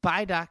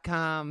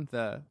buy.com,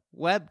 the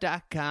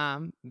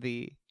web.com,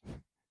 the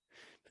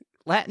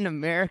Latin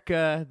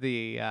America,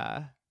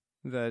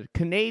 the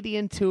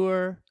Canadian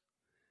tour.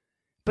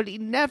 But he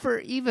never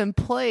even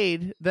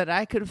played that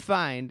I could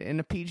find in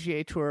a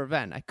PGA Tour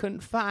event. I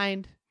couldn't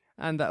find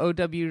on the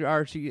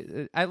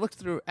OWRG. I looked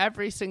through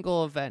every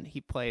single event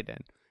he played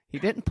in. He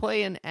didn't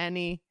play in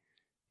any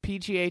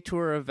PGA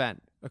Tour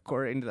event,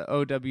 according to the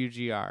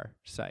OWGR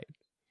site.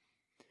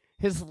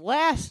 His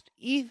last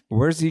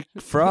Where's he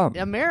from?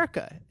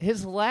 America.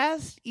 His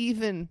last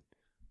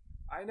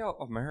I know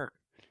America.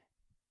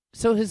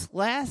 So his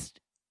last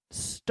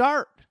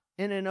start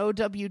in an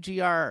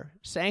OWGR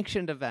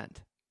sanctioned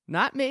event,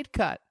 not made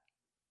cut,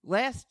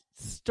 last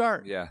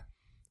start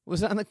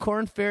was on the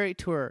Korn Ferry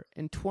Tour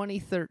in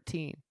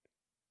 2013.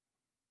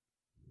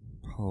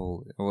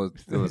 Holy,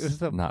 it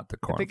was not the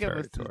Korn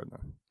Ferry Tour. No.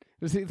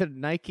 It was either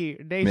Nike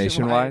or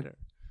Nationwide. I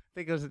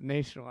think it was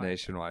Nationwide.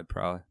 Nationwide,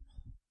 probably.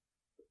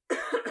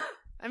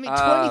 I mean,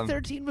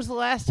 2013 was the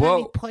last time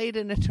he played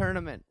in a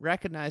tournament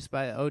recognized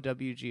by the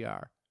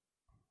OWGR.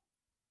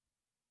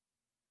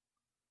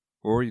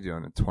 What were you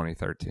doing in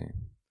 2013?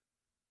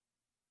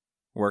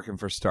 Working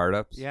for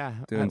startups? Yeah.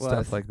 Doing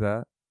stuff like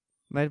that?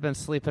 Might have been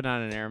sleeping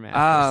on an air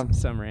mattress in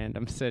some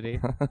random city.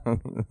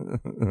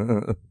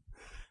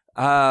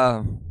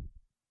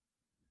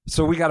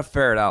 So we got to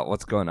ferret out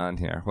what's going on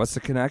here. What's the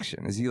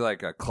connection? Is he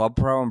like a club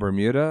pro in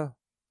Bermuda?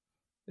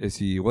 Is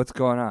he? What's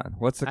going on?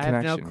 What's the connection?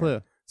 I have no clue.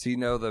 Here? Does he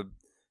know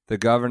the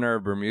governor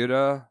of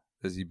Bermuda?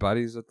 Is he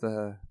buddies with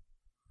the?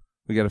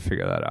 We got to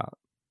figure that out.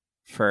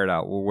 Ferret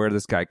out where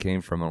this guy came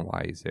from and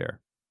why he's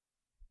here.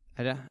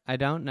 I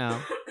don't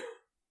know.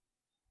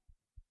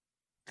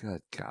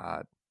 Good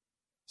God.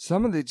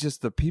 Some of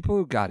the people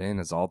who got in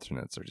as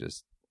alternates are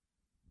just...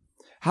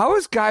 How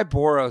is Guy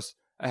Boros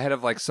ahead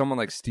of like someone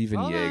like Steven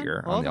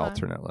Yeager on the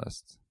alternate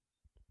list?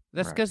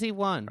 That's because he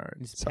won. Right,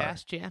 he's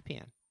past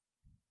champion.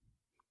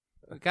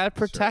 We got to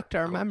protect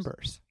our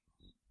members.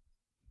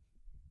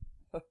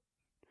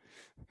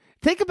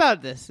 Think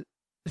about this.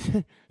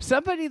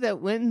 Somebody that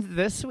wins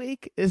this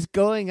week is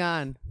going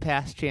on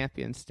past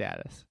champion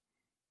status.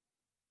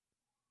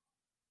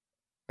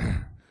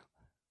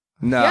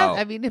 No. Yeah,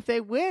 I mean, if they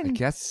win, I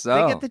guess so.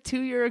 They get the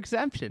 2-year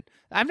exemption.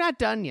 I'm not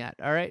done yet,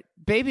 all right?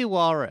 Baby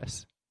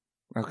Walrus.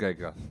 Okay,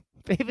 go.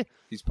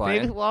 He's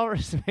playing. Baby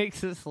Walrus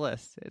makes this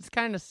list. It's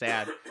kind of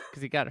sad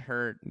because he got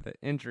hurt. The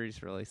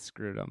injuries really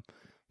screwed him.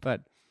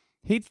 But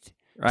he's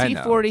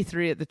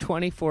T43 at the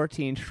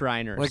 2014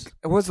 Shriners. Like,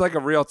 it was like a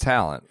real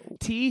talent.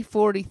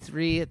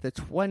 T43 at the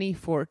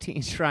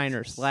 2014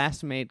 Shriners.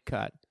 Last made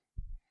cut.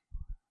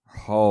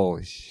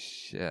 Holy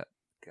shit.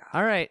 God.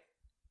 All right.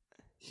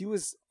 He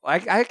was...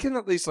 I can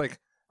at least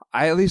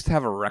I at least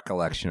have a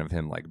recollection of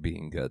him like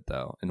being good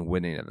though and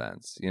winning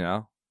events, you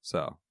know?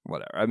 So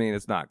whatever. I mean,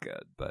 it's not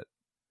good, but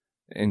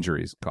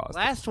injuries caused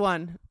last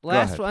one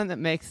that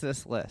makes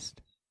this list.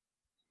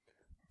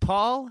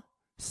 Paul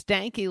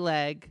Stanky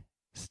Leg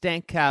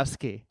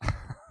Stankowski.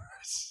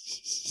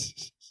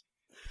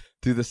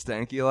 Do the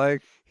stanky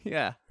leg?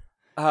 Yeah.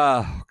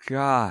 Oh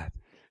God.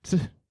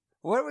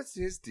 What was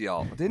his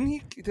deal?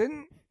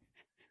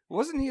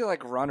 Wasn't he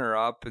like runner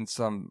up in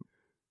some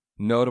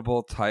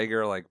notable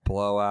Tiger like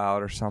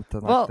blowout or something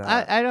like that?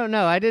 Well, I don't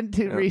know. I didn't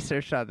do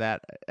research on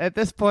that. At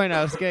this point,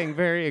 I was getting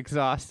very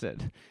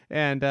exhausted.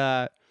 And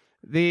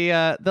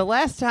the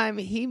last time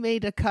he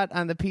made a cut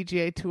on the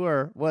PGA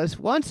Tour was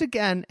once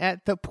again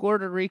at the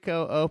Puerto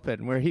Rico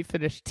Open, where he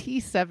finished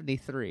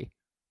T73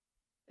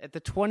 at the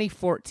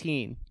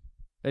 2014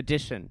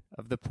 edition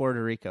of the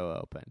Puerto Rico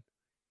Open.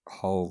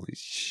 Holy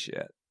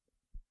shit.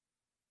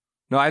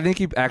 No, I think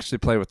he actually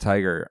played with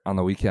Tiger on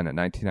the weekend at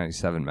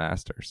 1997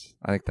 Masters.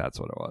 I think that's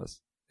what it was.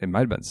 It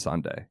might have been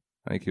Sunday.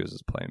 I think he was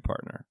his playing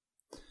partner.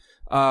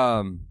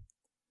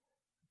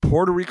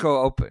 Puerto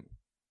Rico Open,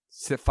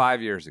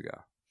 5 years ago.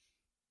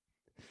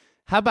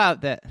 How about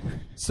that?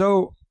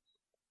 So,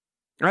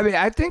 I mean,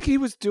 I think he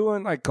was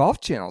doing like Golf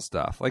Channel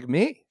stuff, like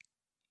me.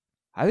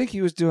 I think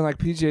he was doing like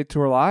PGA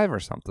Tour Live or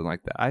something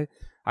like that.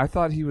 I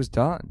thought he was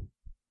done.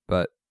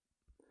 But,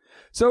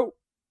 so...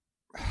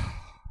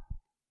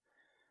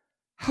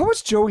 How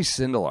was Joey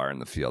Sindelar in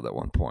the field at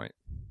one point?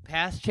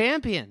 Past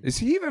champion. Is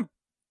he even...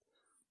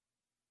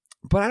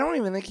 But I don't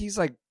even think he's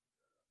like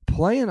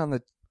playing on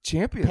the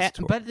Champions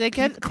Tour. But they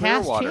get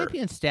past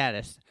champion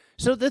status.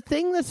 So the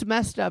thing that's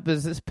messed up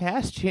is this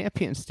past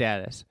champion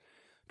status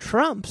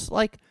trumps,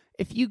 like,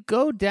 if you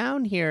go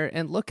down here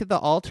and look at the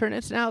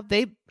alternates now,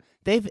 they've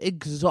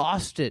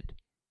exhausted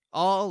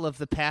all of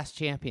the past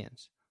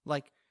champions.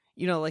 Like,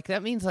 you know, like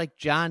that means like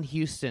John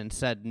Houston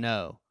said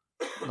no.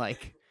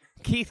 Like...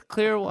 Keith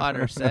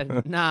Clearwater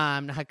said, nah,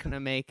 I'm not going to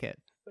make it.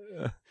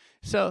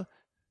 So,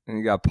 and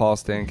you got Paul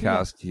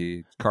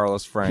Stankowski,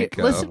 Carlos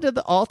Franco. Listen to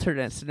the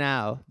alternates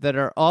now that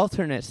are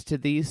alternates to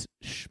these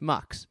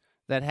schmucks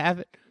that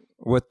haven't.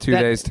 With 2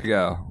 days to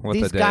go. With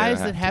these a day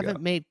guys that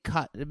haven't made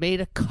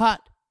a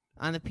cut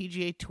on the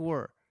PGA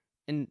Tour.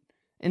 In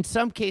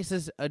some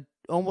cases,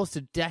 almost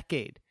a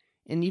decade.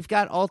 And you've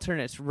got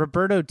alternates.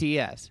 Roberto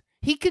Diaz.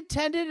 He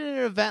contended in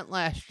an event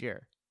last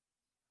year.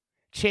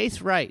 Chase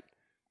Wright.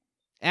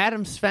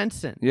 Adam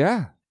Svensson.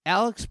 Yeah.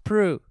 Alex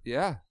Prue.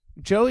 Yeah.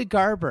 Joey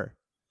Garber.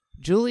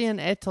 Julian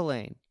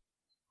Etalane.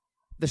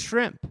 The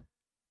Shrimp.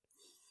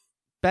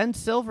 Ben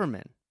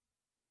Silverman.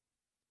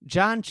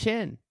 John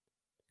Chin.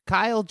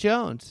 Kyle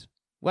Jones.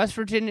 West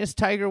Virginia's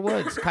Tiger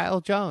Woods.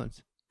 Kyle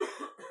Jones.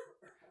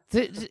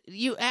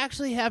 You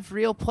actually have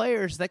real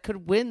players that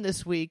could win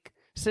this week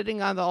sitting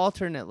on the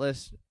alternate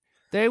list.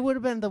 They would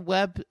have been the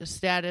web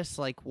status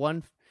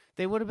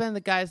they would have been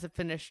the guys that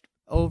finished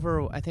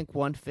over, I think,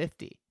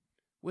 150.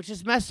 Which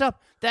is messed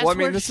up. That's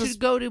where it should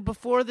go to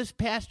before this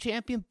past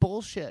champion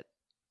bullshit.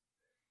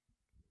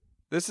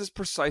 This is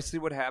precisely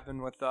what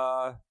happened with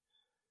I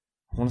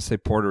want to say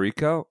Puerto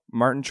Rico,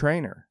 Martin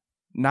Trainer.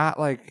 Not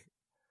a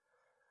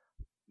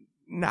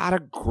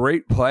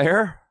great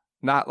player,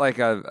 not like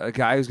a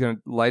guy who's going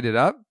to light it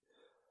up,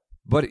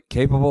 but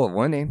capable of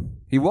winning.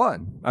 He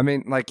won. I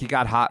mean, like, he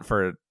got hot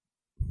for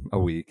a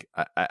week.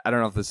 I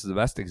don't know if this is the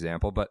best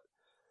example, but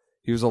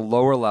he was a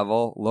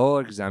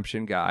lower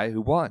exemption guy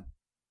who won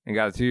and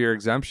got a 2-year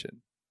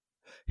exemption.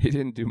 He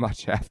didn't do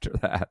much after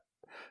that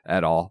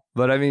at all.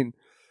 But I mean,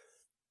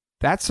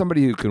 that's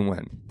somebody who can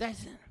win.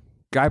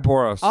 Guy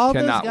Boros all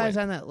cannot those guys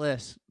win. On that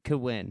list could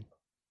win.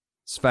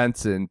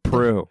 Svensson,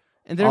 Prue,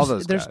 and all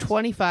those there's guys.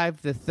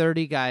 25 to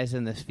 30 guys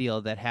in this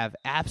field that have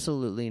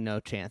absolutely no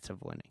chance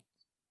of winning.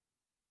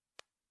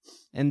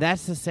 And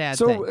that's the sad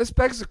thing. So this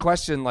begs the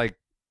question, like,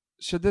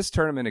 should this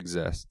tournament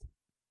exist?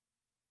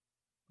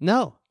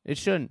 No, it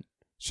shouldn't.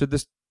 Should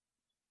this...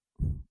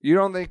 You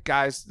don't think,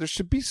 guys, there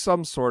should be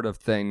some sort of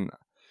thing...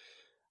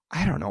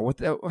 I don't know what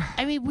that...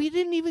 I mean, we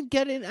didn't even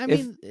get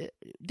in...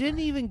 didn't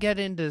even get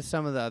into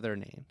some of the other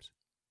names.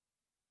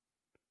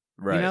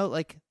 Right. You know,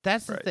 like,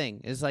 that's the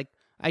thing, is like,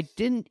 I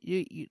didn't...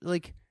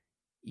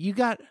 You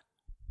got...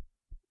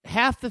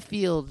 Half the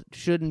field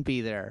shouldn't be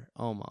there,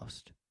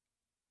 almost.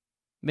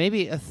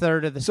 Maybe a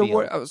third of the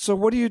field. So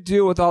what do you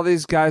do with all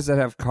these guys that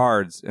have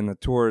cards in the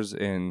tours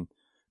in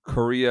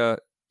Korea,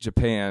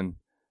 Japan,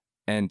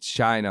 and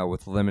China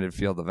with limited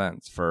field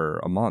events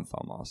for a month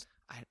almost?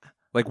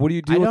 Like, what do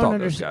you do with all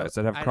those guys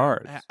that have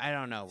cards? I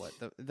don't know what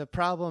the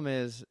problem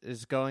is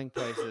going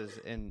places,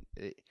 and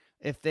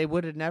if they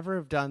would have never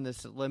have done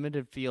this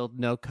limited field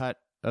no cut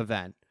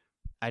event,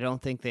 I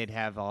don't think they'd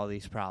have all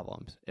these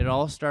problems. It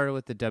all started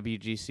with the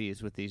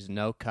WGCs with these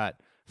no cut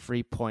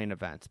free point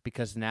events,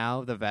 because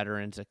now the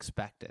veterans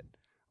expect it.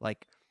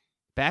 Like,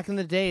 back in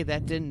the day,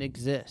 that didn't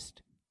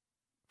exist,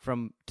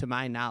 to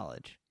my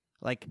knowledge.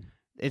 Like,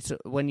 it's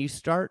when you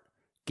start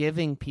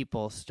giving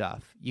people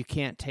stuff, you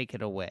can't take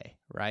it away,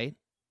 right?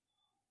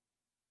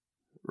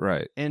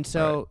 Right. And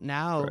so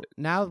now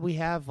we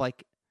have,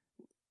 like,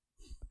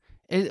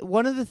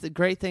 one of the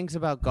great things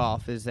about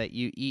golf is that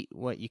you eat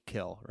what you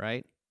kill,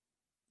 right?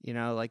 You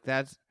know, like,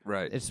 that's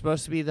right. It's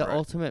supposed to be the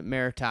ultimate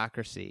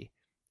meritocracy.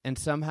 And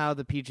somehow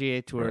the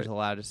PGA Tour has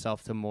allowed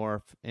itself to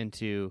morph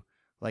into,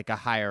 like, a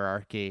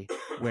hierarchy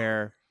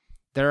where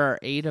there are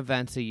 8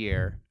 events a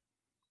year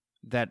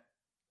that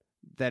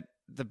the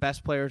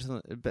best players,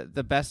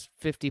 the best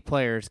 50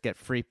 players get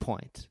free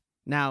points.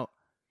 Now,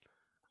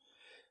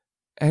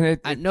 and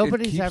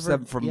nobody's it keeps ever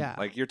them from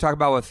like you're talking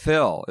about with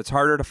Phil. It's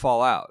harder to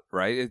fall out,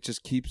 right? It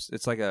just keeps.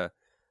 It's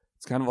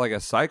kind of like a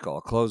cycle,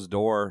 a closed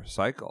door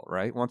cycle,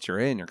 right? Once you're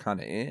in, you're kind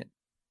of in.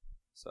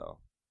 So.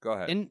 Go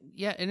ahead. And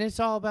it's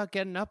all about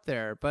getting up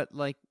there. But,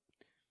 like,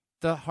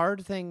 the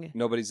hard thing...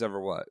 Nobody's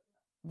ever what?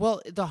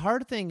 Well, the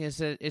hard thing is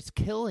that it's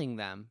killing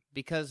them,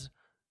 because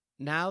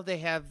now they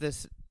have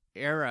this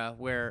era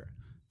where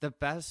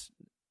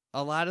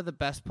a lot of the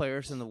best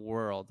players in the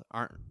world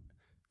aren't...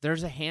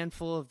 There's a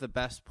handful of the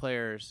best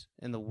players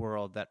in the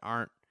world that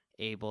aren't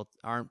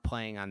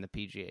playing on the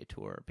PGA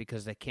Tour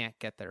because they can't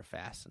get there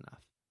fast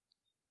enough.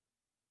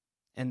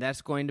 And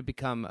that's going to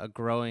become a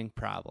growing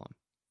problem.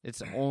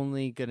 It's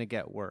only going to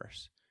get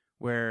worse,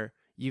 where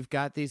you've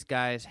got these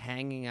guys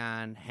hanging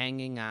on,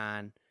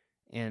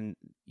 and,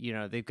 you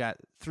know, they've got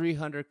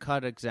 300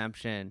 cut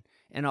exemption,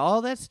 and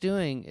all that's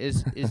doing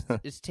is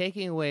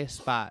taking away a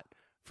spot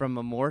from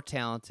a more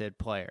talented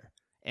player.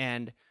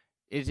 And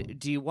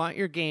do you want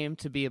your game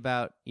to be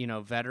about, you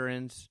know,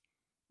 veterans,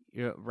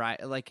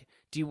 right? Like,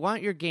 do you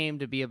want your game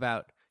to be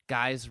about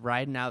guys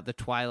riding out the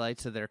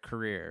twilights of their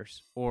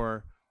careers,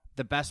 or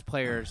the best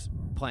players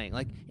playing?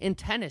 Like, in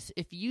tennis,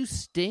 if you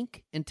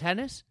stink in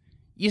tennis,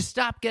 you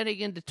stop getting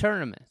into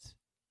tournaments.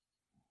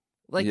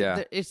 Like,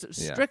 it's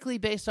strictly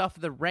based off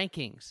of the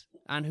rankings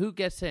on who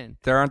gets in.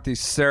 There aren't these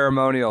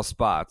ceremonial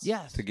spots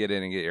Yes. to get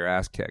in and get your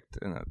ass kicked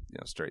in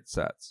straight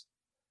sets.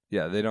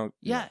 Yeah, they don't.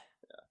 Yeah.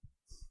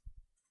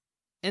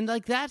 And,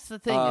 like, that's the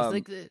thing.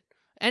 It's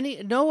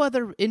like no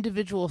other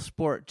individual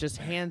sport just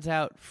hands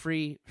out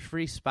free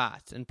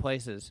spots and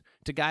places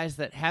to guys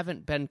that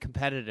haven't been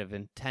competitive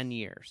in 10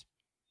 years.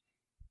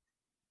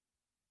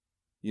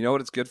 You know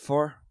what it's good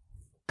for?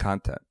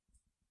 Content.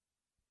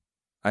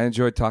 I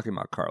enjoyed talking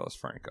about Carlos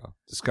Franco,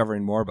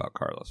 discovering more about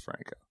Carlos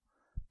Franco.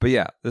 But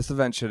yeah, this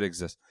event should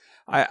exist.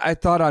 I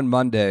thought on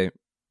Monday,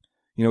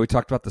 you know, we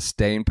talked about the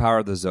staying power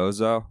of the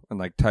Zozo and,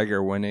 like,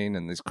 Tiger winning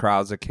and these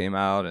crowds that came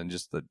out and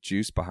just the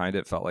juice behind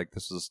it. Felt like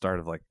this was the start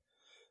of, like,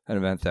 an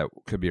event that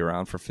could be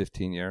around for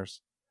 15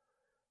 years.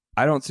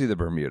 I don't see the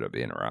Bermuda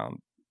being around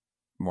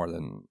more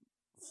than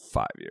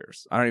 5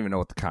 years. I don't even know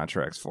what the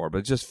contract's for, but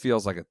it just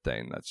feels like a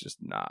thing that's just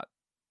not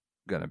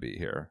going to be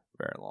here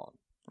very long,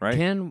 right?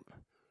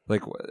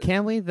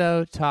 Can we,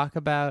 though, talk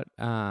about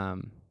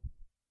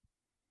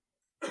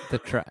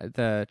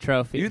the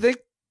trophy?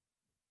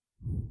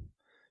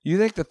 You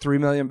think the $3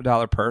 million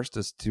purse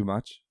is too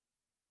much?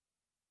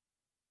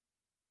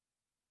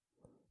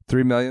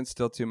 $3 million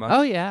still too much?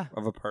 Oh, yeah.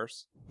 Of a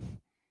purse?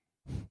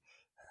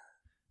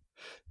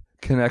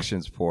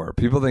 connection's poor.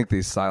 People think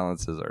these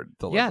silences are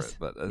deliberate,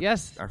 but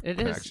yes, our it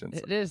is.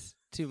 It is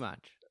too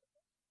much.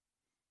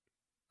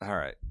 All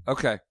right.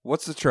 Okay.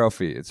 What's the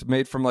trophy? It's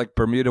made from like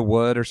Bermuda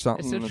wood or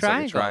something. It's a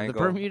Like triangle. The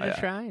Bermuda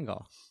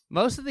Triangle.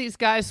 Most of these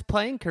guys'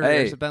 playing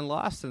careers have been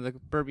lost in the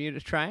Bermuda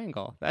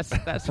Triangle. That's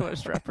what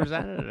it's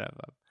representative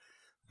of.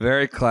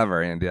 Very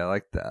clever, Andy. I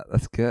like that.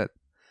 That's good.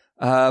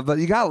 But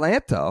you got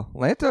Lanto.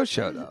 Lanto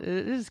showed up.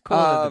 It is cool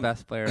that the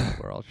best player in the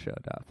world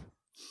showed up.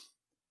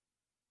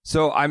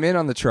 So I'm in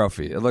on the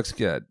trophy. It looks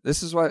good.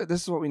 This is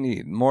what we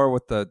need. More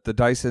with the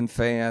Dyson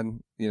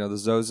fan, the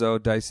Zozo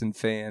Dyson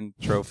fan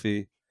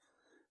trophy.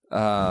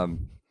 The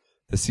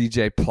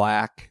CJ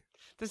plaque.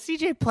 The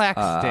CJ plaque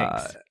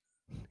stinks.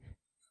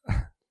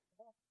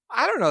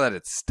 I don't know that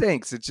it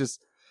stinks. It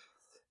just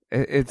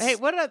it's. Hey,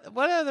 what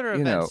other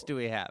events do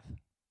we have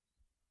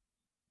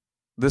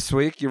this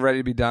week? You ready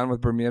to be done with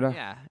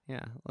Bermuda?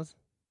 Yeah.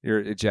 You're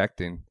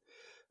ejecting.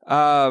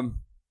 All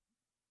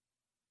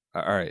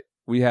right.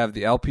 We have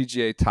the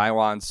LPGA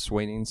Taiwan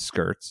Swinging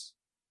Skirts,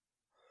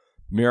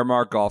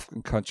 Miramar Golf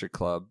and Country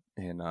Club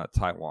in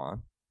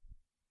Taiwan.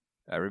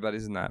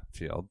 Everybody's in that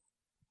field.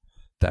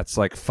 That's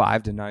like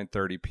 5 to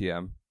 9:30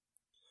 p.m.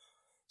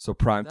 So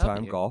prime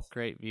time golf.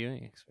 Great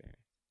viewing experience.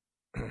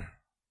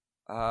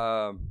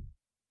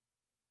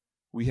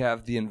 We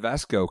have the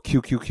Invesco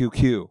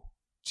QQQQ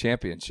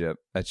Championship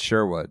at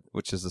Sherwood,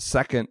 which is the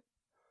second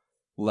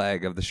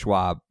leg of the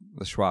Schwab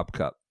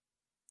Cup,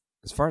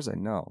 as far as I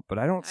know. But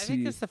I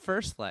think it's the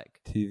first leg.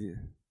 TV.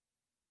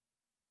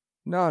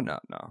 No.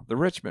 The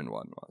Richmond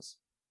one was.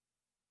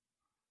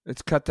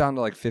 It's cut down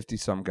to like 50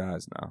 some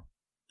guys now.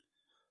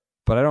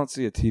 But I don't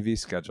see a TV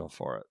schedule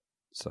for it,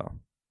 so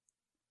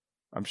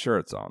I'm sure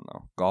it's on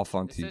though. Golf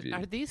on TV.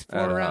 Are these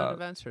 4-round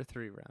events or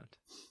 3-round?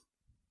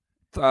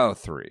 Oh,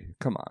 3.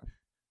 Come on.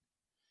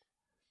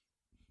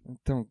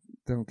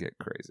 Don't get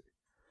crazy.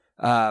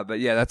 But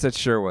yeah, that's at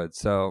Sherwood.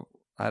 So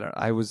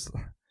I was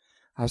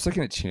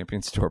looking at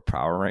Champions Tour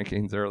power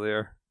rankings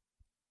earlier.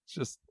 It's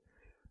just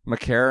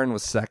McCarron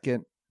was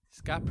second.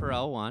 Scott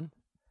Perel won.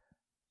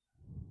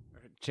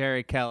 Or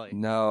Jerry Kelly.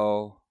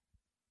 No,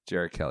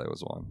 Jerry Kelly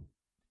was one.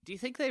 Do you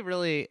think they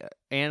really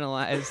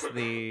analyze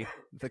the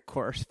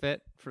course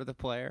fit for the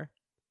player?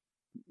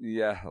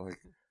 Yeah, like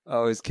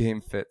his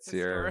game fits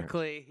here.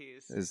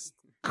 Historically, his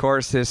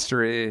course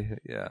history.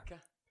 Yeah. Okay.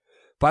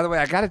 By the way,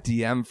 I got a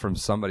DM from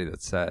somebody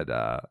that said,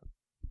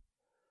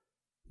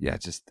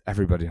 just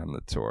everybody on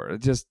the tour,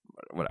 just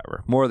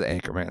whatever, more of the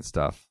Anchorman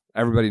stuff.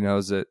 Everybody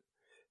knows it.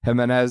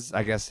 Jimenez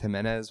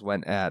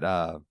went at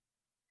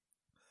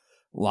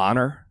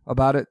Lahner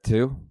about it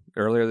too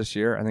earlier this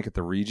year. I think at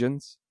the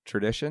Regions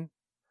Tradition.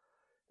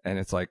 And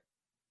it's like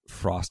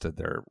frosted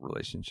their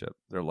relationship,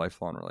 their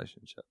lifelong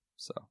relationship.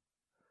 So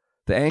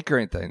the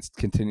anchoring thing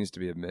continues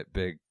to be a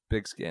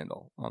big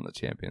scandal on the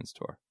Champions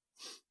Tour.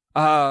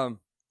 All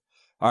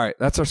right,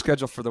 that's our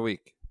schedule for the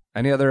week.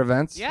 Any other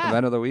events? Yeah.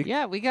 Event of the week?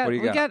 Yeah, we got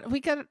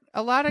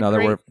a lot of. Now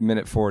that we're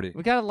minute 40,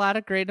 we got a lot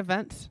of great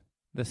events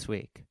this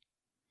week.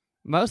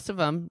 Most of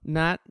them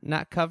not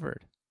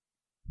covered.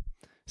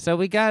 So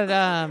we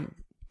got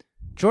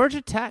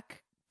Georgia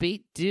Tech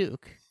beat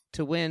Duke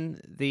to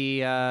win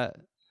the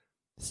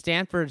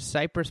Stanford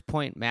Cypress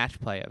Point match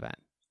play event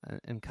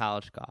in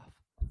college golf.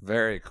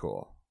 Very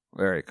cool.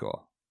 Very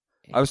cool.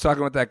 I was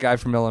talking with that guy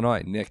from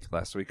Illinois, Nick,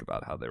 last week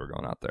about how they were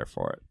going out there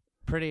for it.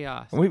 Pretty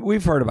awesome.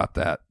 We've heard about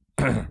that.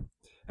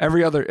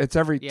 Every 2 years,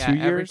 every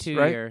 2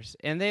 right? years.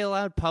 And they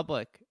allowed the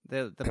public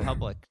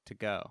to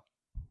go.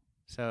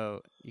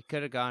 So you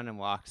could have gone and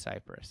walked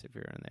Cypress if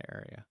you're in the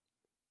area.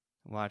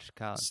 Watch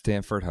college.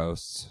 Stanford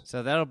hosts.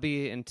 So that'll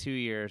be in 2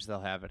 years.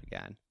 They'll have it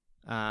again.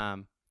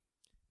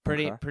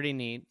 Pretty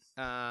neat.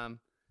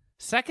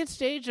 Second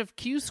stage of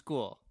Q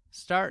School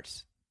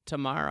starts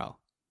tomorrow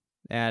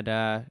at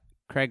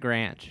Craig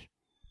Ranch.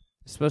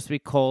 It's supposed to be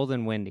cold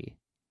and windy.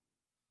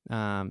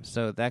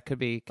 So that could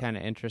be kind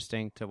of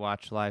interesting to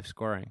watch live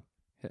scoring.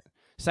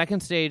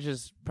 Second stage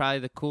is probably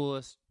the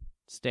coolest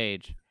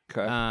stage.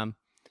 Okay.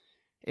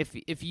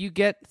 If you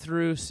get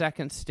through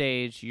second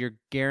stage, you're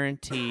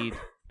guaranteed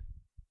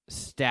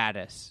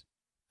status,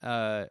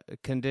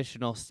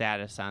 conditional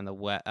status on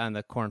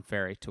the Korn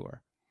Ferry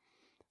Tour.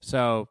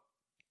 So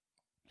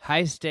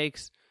high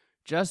stakes,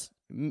 just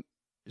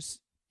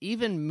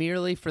even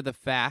merely for the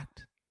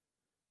fact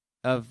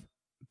of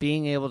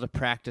being able to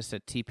practice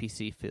at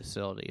TPC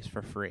facilities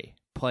for free,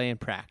 play and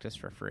practice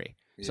for free.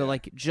 Yeah. So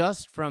like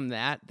just from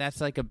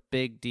that's like a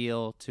big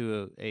deal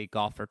to a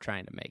golfer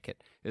trying to make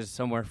it, is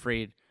somewhere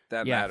free.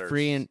 That matters.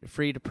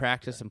 Free to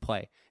practice and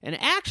play.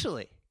 And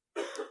actually,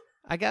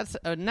 I got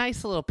a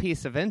nice little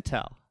piece of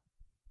intel.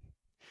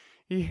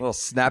 Well,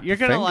 snap You're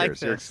your gonna fingers. like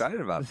this. You're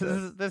excited about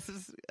this. This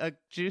is a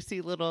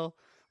juicy little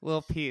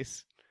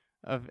piece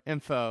of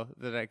info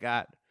that I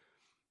got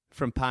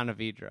from Ponte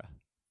Vedra.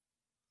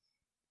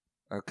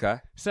 Okay.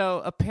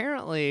 So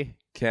apparently,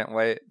 can't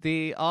wait.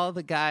 All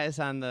the guys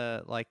on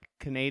the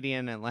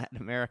Canadian and Latin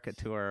America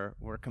tour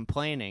were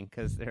complaining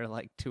because they're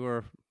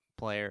tour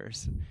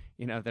players.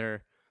 They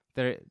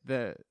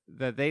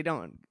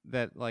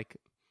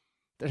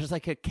There's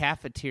like a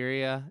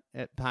cafeteria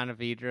at Ponte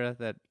Vedra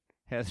that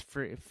has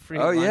free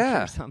Oh, lunch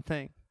yeah. or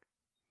something.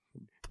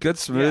 Good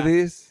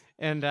smoothies.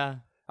 Yeah.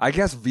 And I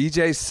guess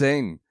VJ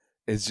Singh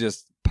is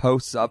just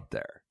posts up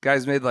there.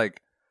 Guy's made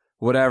like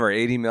whatever,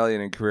 80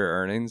 million in career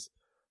earnings.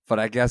 But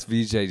I guess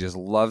VJ just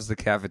loves the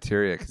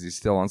cafeteria because he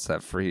still wants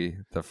the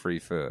free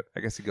food. I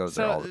guess he goes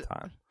there all the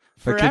time.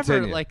 But forever,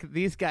 continue. like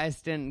these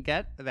guys didn't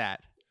get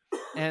that,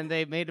 and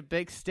they made a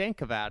big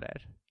stink about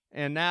it.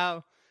 And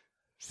now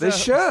they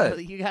should. So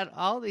you got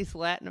all these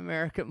Latin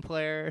American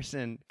players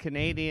and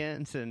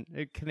Canadians and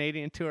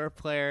Canadian tour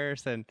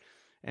players and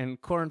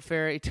Corn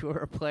Ferry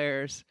tour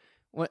players.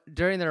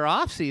 During their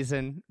off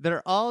season,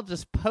 they're all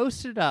just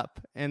posted up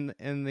in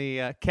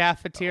the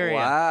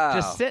cafeteria,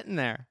 just sitting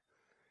there,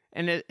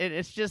 and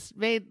it's just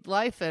made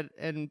life at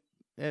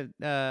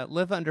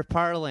Live Under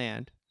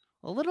Parland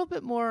a little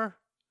bit more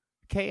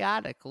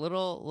chaotic, a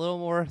little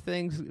more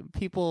things,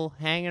 people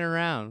hanging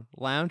around,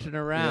 lounging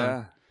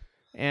around,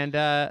 and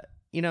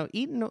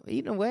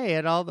eating away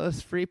at all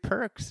those free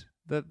perks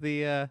that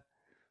the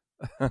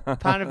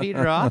Ponte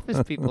Vedra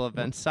office people have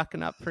been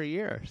sucking up for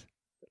years.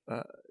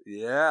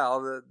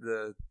 All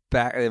the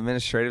back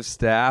administrative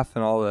staff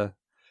and all the,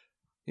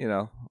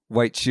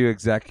 white shoe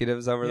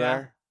executives over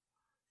there.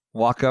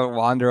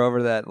 Wander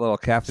over that little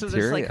cafeteria. So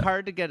it's like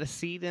hard to get a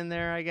seat in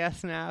there, I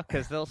guess, now,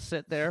 because they'll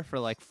sit there for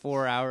like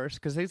 4 hours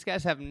because these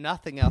guys have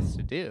nothing else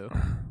to do.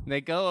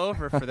 They go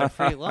over for their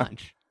free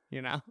lunch,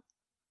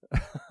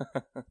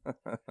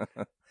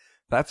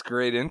 That's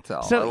great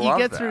intel. So I you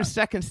get love through that.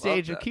 second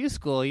stage of Q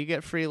school, you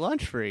get free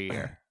lunch for a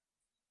year.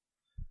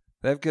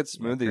 They have good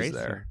smoothies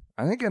there.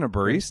 I think in a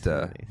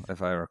barista,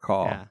 if I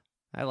recall. Yeah,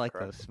 I like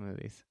those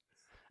smoothies.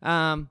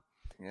 And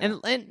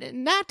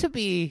not to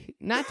be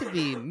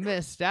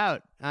missed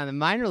out on the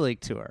minor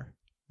league tour,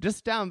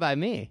 just down by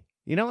me.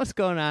 You know what's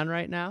going on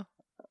right now?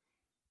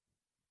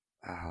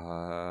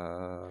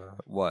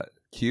 What?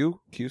 Q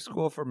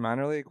school for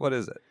minor league? What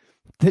is it?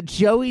 The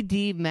Joey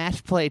D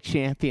Match Play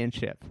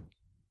Championship.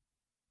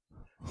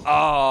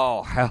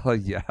 Oh, hell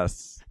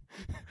yes.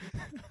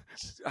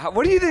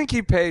 What do you think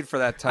he paid for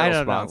that title? I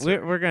don't sponsor?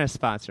 know. We're going to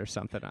sponsor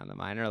something on the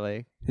minor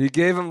league. He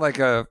gave him like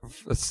a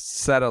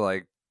set of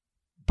like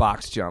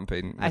box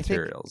jumping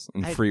materials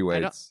and free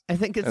weights. I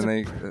think it's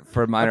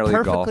for minor league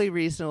golf. Perfectly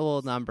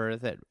reasonable number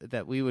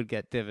that we would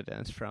get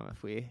dividends from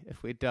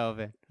if we dove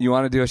in. You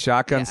want to do a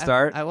shotgun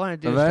start? I want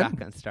to do a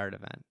shotgun start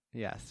event.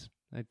 Yes,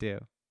 I do.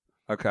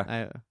 Okay.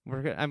 I'm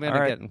going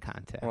to get in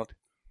contact. Well,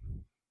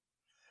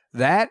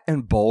 that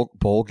and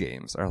bowl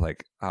games are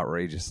like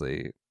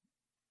outrageously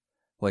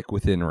like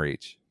within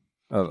reach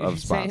of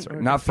sponsor.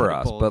 Not for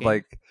us, but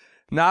like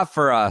not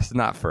for us.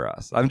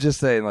 I'm just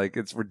saying like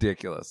it's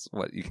ridiculous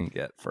what you can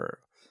get for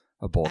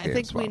a bowl game. I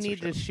think we sponsorship.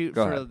 need to shoot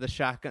for the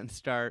shotgun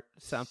start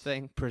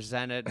something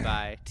presented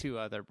by two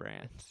other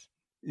brands.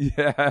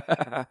 Yeah.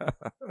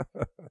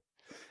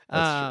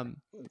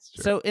 That's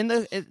true. So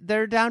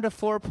they're down to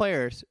 4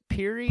 players: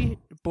 Peary,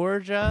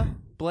 Borgia,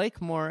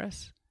 Blake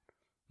Morris,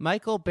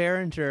 Michael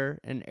Behringer,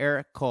 and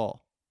Eric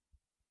Cole.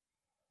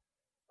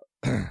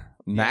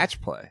 Match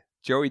play.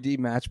 Joey D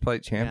Match Play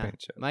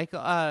Championship.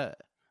 Yeah.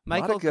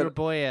 Michael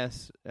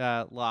Graboyes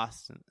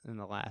lost in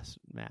the last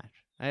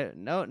match.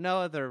 No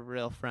other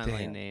real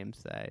friendly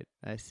names that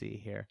I see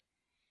here.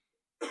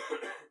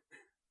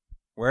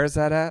 Where is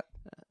that at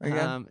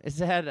again?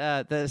 It's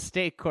at the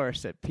state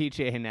course at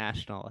PGA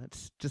National.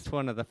 It's just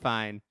one of the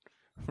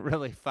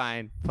really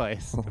fine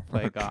place to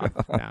play golf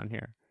down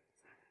here.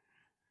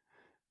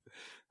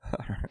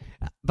 All right.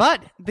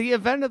 But the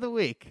event of the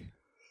week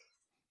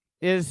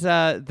is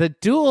the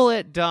Duel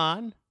at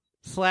Dawn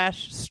 /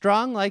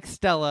 Strong Like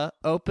Stella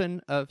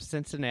Open of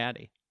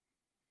Cincinnati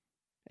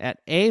at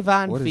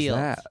Avon What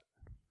Fields.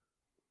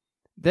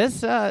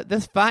 Is that?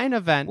 This fine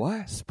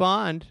event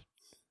spawned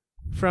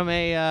from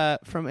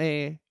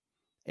a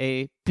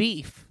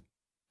beef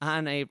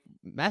on a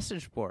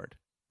message board,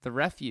 the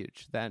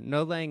Refuge, that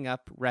No Laying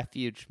Up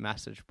Refuge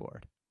message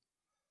board.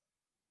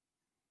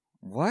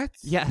 What?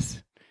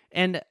 Yes.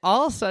 And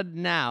all of a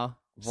sudden now,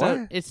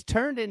 so it's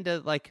turned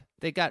into like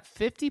they got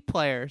 50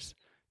 players,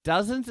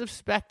 dozens of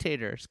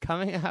spectators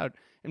coming out,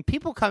 and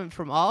people coming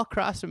from all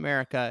across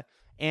America.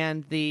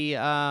 And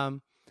there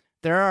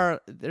are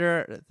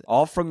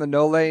all from the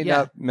No Laying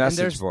Up message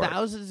and there's board.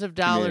 Thousands of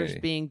dollars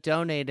being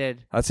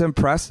donated. That's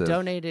impressive.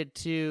 Donated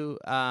to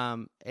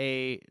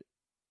a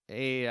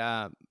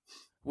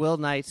Will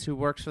Knights, who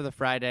works for the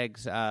Fried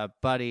Eggs,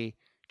 buddy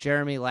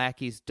Jeremy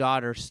Lackey's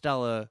daughter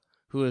Stella,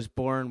 who was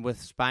born with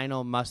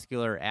spinal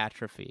muscular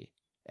atrophy.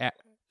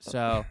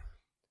 So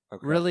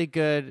really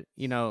good,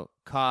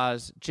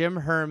 cause. Jim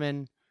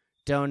Herman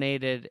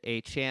donated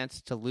a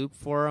chance to loop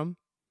for him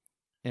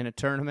in a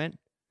tournament.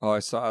 Oh, I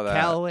saw that.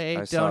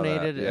 Callaway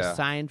donated a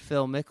signed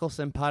Phil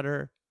Mickelson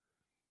putter.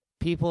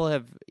 People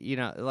have,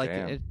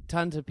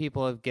 tons of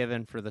people have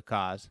given for the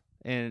cause.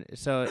 And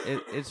so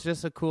it's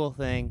just a cool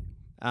thing.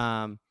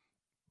 It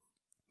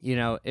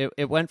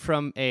went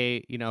from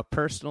a,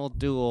 personal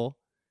duel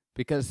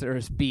because there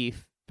was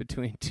beef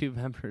between two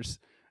members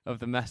of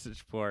the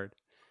message board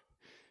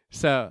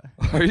So,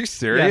 are you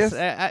serious?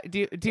 Yes. Do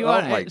you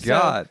want? Oh my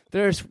God!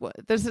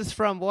 This is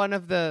from one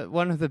of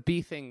the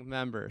beefing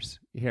members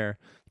here.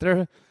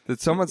 Did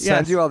someone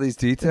send you all these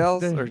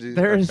details?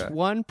 There's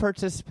one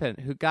participant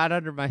who got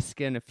under my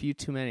skin a few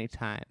too many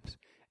times,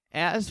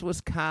 as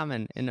was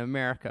common in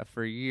America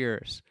for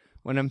years.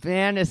 When a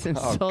man is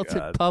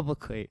insulted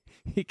publicly,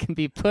 he can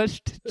be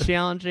pushed to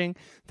challenging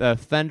the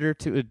offender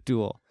to a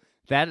duel.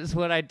 That is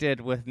what I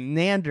did with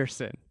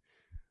Nanderson,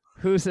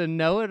 whose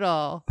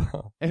know-it-all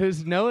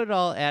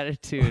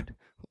attitude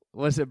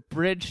was a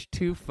bridge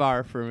too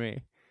far for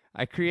me.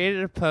 I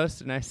created a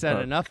post and I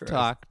said, enough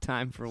talk,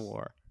 time for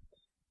war.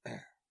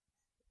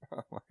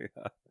 Oh my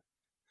God.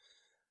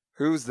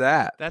 Who's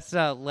that? That's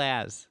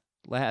Laz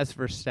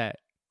Verset.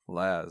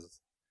 Laz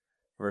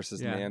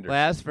versus Nanderson.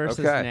 Laz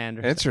versus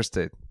Nanderson.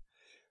 Interesting.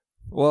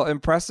 Well,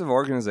 impressive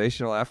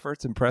organizational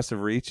efforts, impressive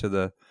reach of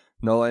the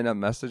No Laying Up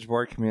message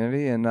board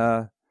community,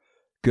 and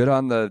good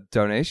on the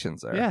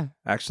donations there. Yeah.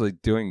 Actually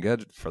doing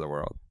good for the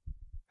world.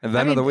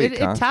 Event of the week,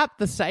 it topped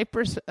the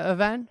Cypress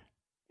event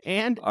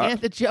and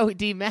the Joey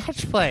D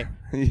match play.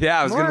 Yeah,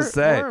 I was going to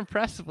say. More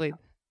impressively.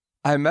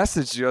 I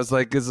messaged you. I was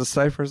like, is the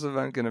Cypress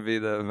event going to be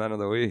the event of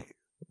the week?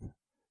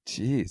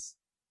 Jeez.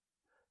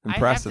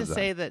 Impressive. I have to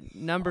say that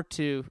number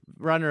 2,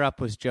 runner-up,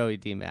 was Joey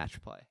D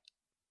match play.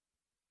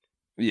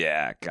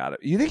 Yeah, got it.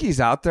 You think he's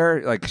out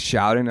there like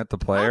shouting at the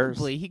players?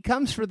 Probably. He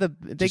comes for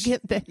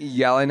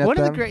yelling at them. One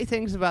of the great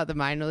things about the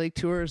minor league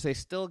tour is they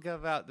still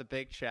give out the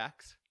big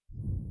checks.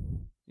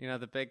 You know,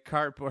 the big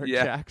cardboard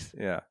checks.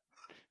 Yeah.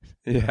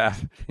 Yeah.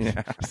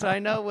 Yeah. So I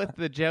know with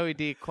the Joey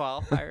D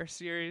qualifier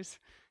series,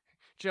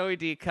 Joey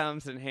D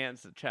comes and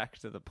hands the check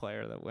to the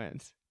player that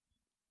wins.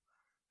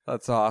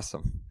 That's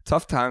awesome.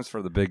 Tough times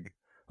for the big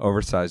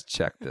oversized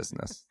check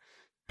business.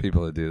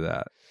 People who do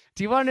that.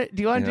 Do you want to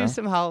do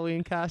some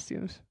Halloween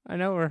costumes? I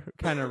know we're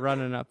kind of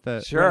running up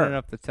the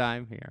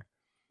time here.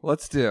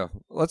 Let's do.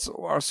 So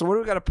what do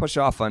we got to push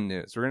off on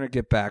news? We're gonna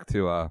get back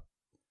to.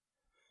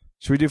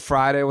 Should we do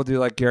Friday? We'll do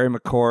like Gary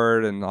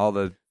McCord and all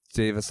the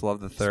Davis Love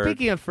the Third.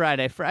 Speaking of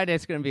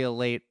Friday's going to be a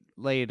late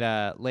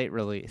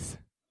release.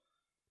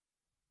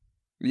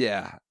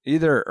 Yeah,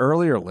 either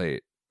early or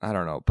late. I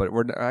don't know, but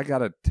I got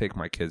to take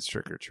my kids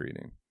trick or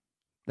treating.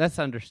 That's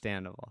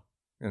understandable.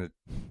 Gonna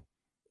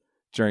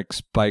drink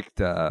spiked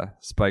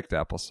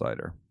apple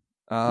cider.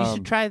 You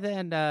should try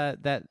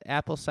that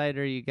apple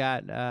cider you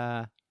got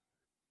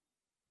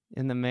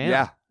in the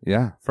mail.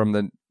 Yeah, from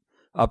the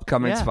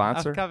upcoming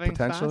sponsor,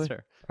 potentially.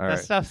 Sponsor. All that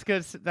right. Stuff's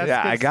good. That's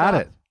yeah, good I got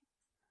stuff. it.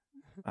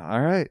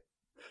 All right,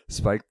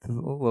 spiked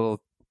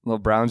little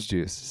Brown's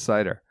juice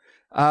cider.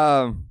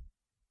 All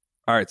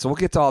right, so we'll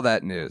get to all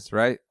that news,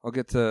 right? We'll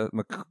get to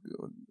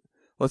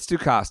let's do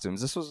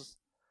costumes.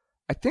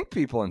 I think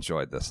people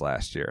enjoyed this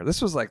last year.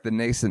 This was like the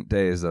nascent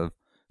days of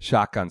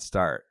Shotgun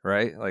Start,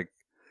 right? Like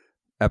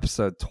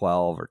episode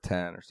 12 or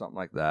 10 or something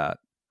like that.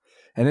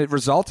 And it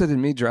resulted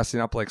in me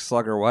dressing up like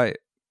Slugger White,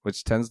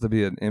 which tends to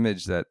be an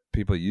image that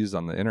people use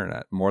on the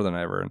internet more than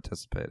I ever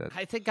anticipated.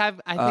 I think I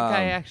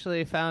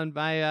actually found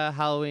my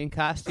Halloween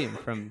costume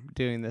from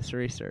doing this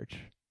research.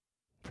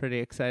 Pretty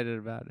excited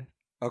about it.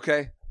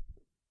 Okay.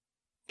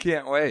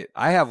 Can't wait.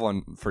 I have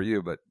one for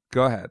you, but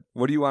go ahead.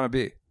 What do you want to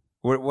be?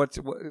 What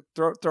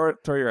throw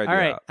your idea out. All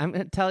right, out. I'm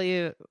going to tell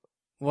you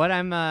what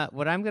I'm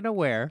going to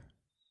wear,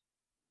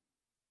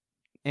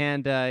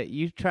 and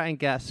you try and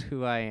guess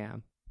who I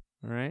am.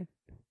 All right.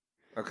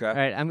 Okay. All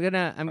right. I'm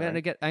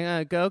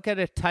gonna go get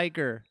a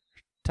Tiger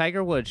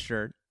Woods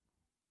shirt.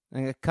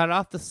 I'm gonna cut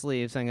off the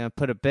sleeves. I'm gonna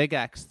put a big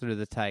X through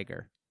the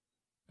tiger.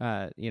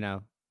 The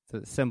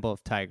symbol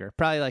of tiger.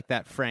 Probably like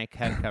that Frank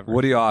head cover.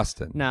 Woody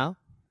Austin. No.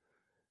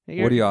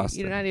 Woody Austin.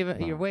 You're not even.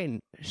 No. You're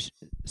waiting.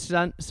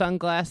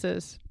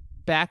 Sunglasses,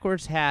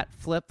 backwards hat,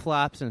 flip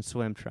flops, and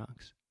swim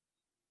trunks.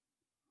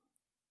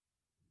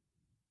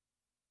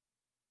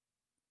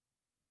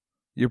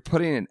 You're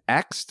putting an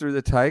X through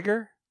the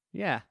tiger?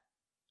 Yeah.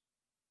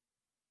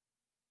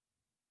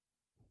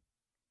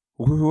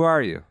 Who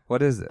are you?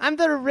 What is it? I'm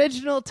the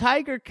original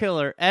tiger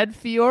killer, Ed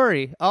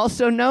Fiore,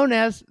 also known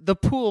as the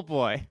Pool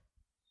Boy.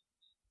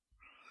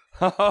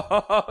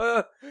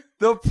 The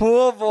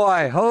Pool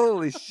Boy.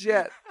 Holy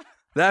shit.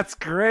 That's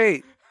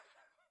great.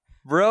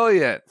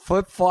 Brilliant.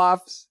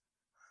 Flip-flops.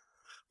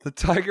 The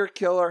Tiger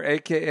Killer,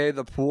 a.k.a.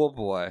 the Pool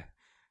Boy.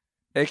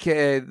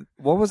 A.k.a.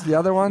 what was the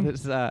other one? It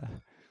was,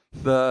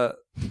 the...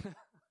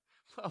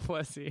 What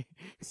was he?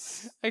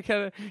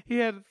 He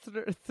had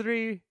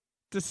 3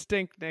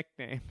 distinct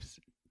nicknames.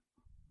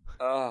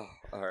 Oh,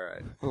 all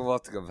right. We'll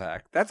have to go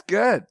back. That's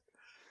good.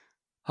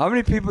 How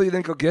many people do you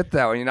think will get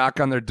that when you knock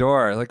on their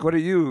door? Like, what are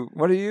you,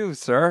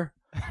 sir?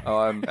 Oh,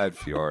 I'm Ed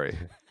Fiore.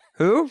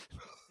 Who?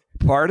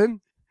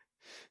 Pardon?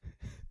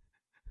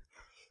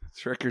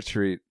 Trick or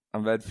treat.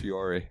 I'm Ed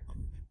Fiore.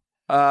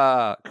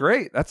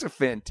 Great. That's a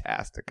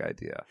fantastic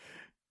idea.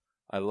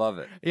 I love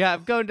it. Yeah,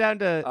 I'm going down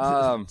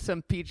to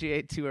some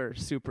PGA Tour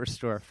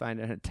superstore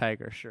finding a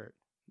tiger shirt.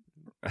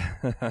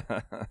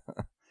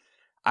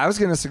 I was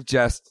going to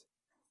suggest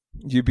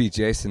you be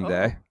Jason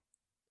Day.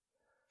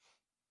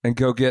 and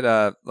go get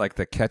like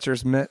the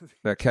catcher's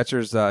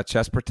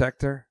chest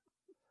protector,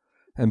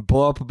 and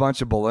blow up a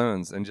bunch of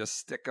balloons and just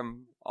stick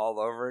them all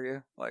over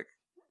you. Like,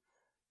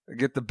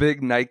 get the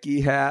big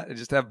Nike hat and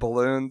just have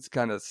balloons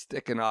kind of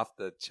sticking off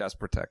the chest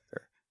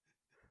protector.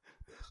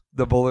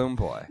 The balloon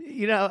boy.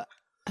 You know,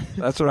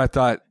 that's what I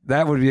thought.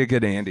 That would be a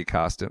good Andy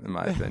costume, in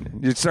my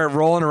opinion. You'd start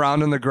rolling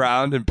around in the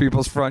ground in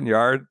people's front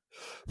yard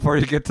before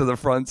you get to the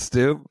front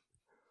stoop.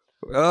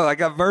 Oh, I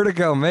got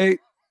vertigo, mate.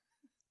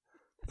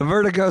 The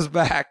vertigo's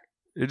back.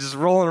 You're just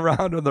rolling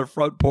around on the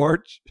front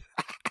porch.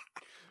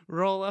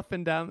 Roll up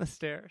and down the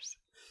stairs.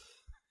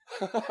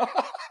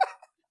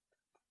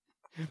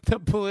 The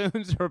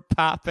balloons are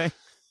popping.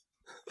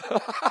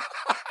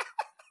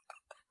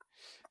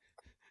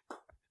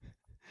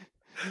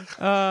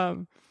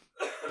 All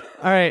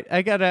right,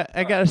 I got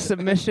a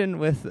submission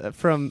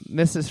from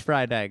Mrs.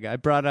 Fried Egg. I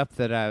brought up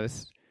that I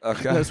was. Okay.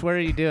 She goes, "What are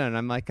you doing?"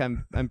 I'm like,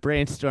 I'm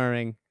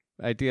brainstorming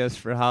ideas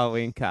for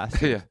Halloween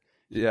costumes.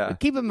 Yeah. But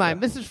keep in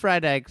mind, Mrs.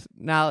 Fried Egg's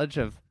knowledge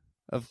of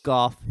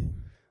golf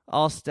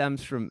all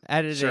stems from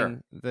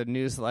editing the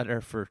newsletter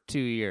for 2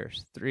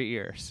 years, 3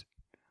 years.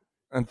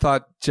 And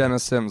thought Jenna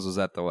Sims was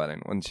at the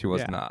wedding when she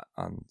was not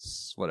on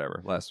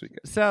whatever last weekend.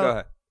 So, go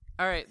ahead.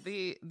 All right,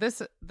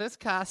 this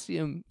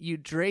costume, you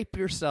drape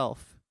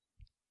yourself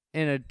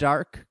in a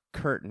dark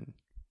curtain.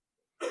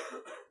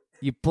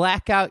 You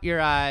black out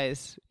your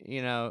eyes,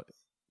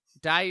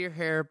 dye your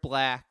hair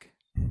black.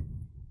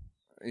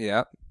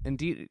 Yeah. And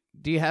do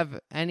you have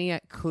any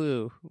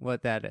clue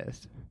what that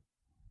is?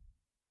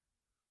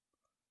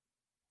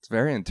 It's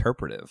very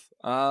interpretive.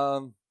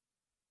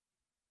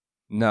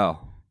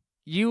 No.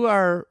 You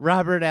are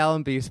Robert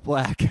Allenby's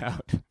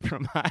blackout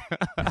from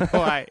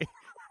Hawaii.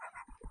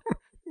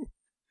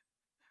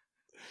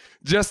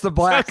 Just the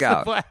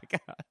blackout. Just the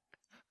blackout.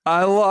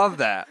 I love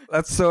that.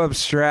 That's so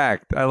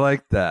abstract. I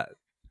like that.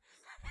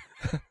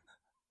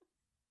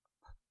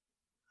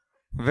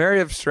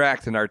 Very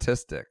abstract and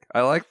artistic.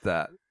 I like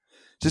that.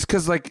 Just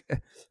because,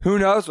 who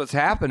knows what's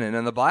happening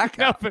in the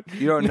blackout?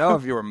 You don't know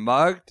if you were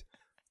mugged.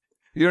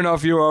 You don't know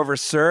if you were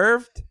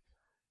overserved.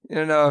 You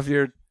don't know if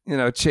you're,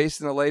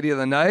 chasing the lady of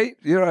the night.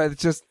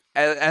 It's just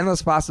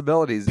endless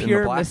possibilities in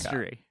the blackout. Pure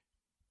mystery.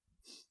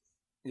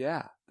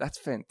 Yeah, that's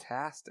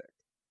fantastic.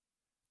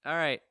 All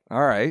right.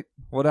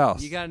 What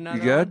else? You got another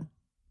You good? one?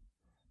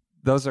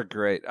 Those are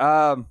great.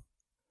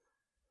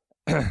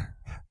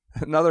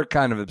 Another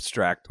kind of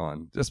abstract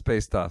one, just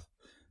based off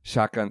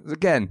shotgun.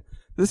 Again,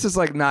 this is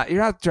you're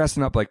not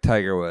dressing up like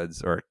Tiger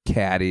Woods or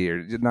Caddy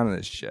or none of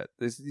this shit.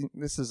 This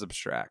is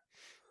abstract.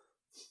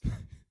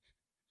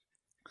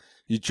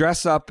 You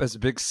dress up as a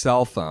big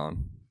cell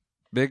phone,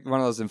 one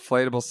of those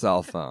inflatable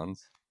cell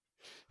phones.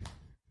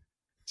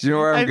 Do you know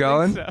where I'm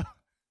going? Think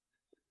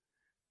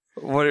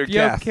so. What are your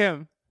Yo guess?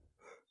 Kim.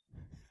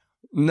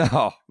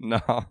 No.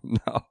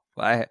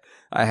 I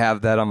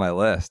have that on my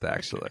list,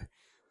 actually.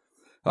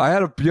 I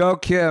had a Yo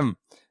Kim,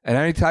 and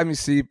anytime you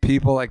see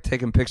people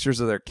taking pictures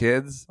of their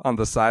kids on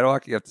the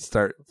sidewalk, you have to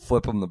start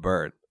flip them the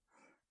bird.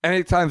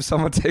 Anytime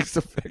someone takes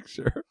a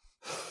picture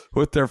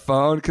with their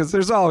phone, because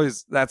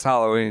that's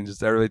Halloween,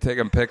 just everybody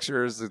taking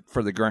pictures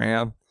for the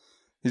gram.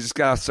 You just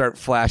got to start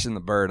flashing the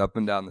bird up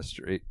and down the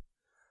street.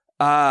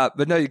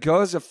 But no, you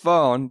go as a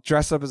phone,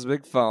 dress up as a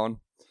big phone,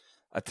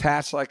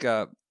 attach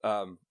a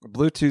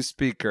Bluetooth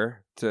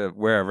speaker to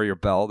wherever, your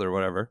belt or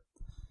whatever,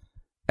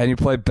 and you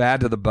play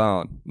Bad to the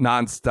Bone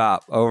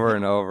nonstop over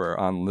and over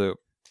on loop.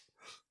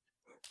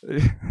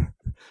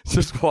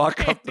 Just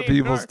walk up to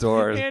people's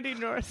doors. Andy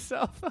North's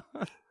cell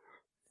phone.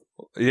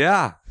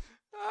 Yeah.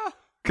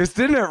 Because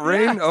didn't it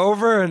rain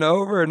over and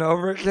over and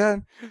over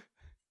again?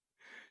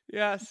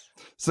 Yes.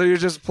 So you're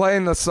just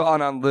playing the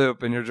song on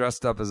loop and you're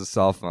dressed up as a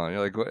cell phone.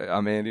 You're like,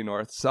 I'm Andy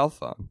North's cell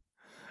phone.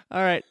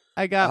 All right.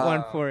 I got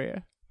one for you.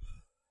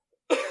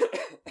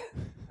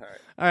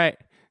 All right.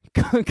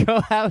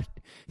 Go out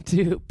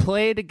to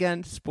Play It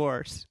Again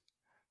Sports.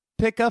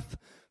 Pick up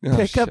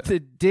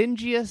the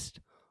dingiest,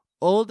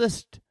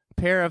 oldest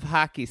pair of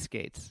hockey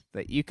skates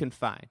that you can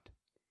find.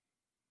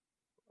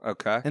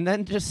 Okay. And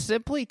then just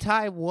simply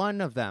tie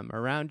one of them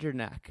around your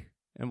neck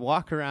and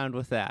walk around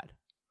with that.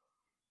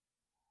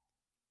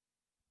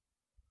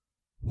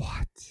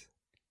 What?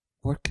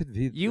 What could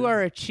be? You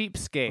are a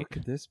cheapskate. What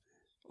could this be?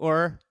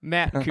 Or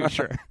Matt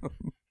Kuchar.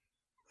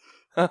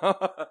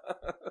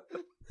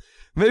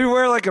 Maybe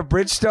wear a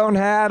Bridgestone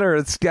hat or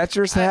a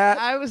Skechers hat.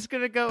 I was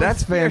going to go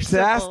That's with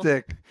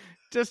fantastic.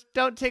 Just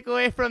don't take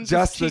away from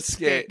just the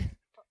skate.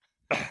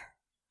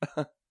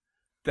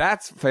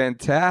 That's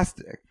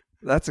fantastic.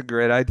 That's a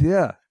great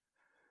idea.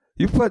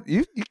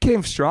 You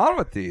came strong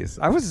with these.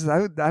 I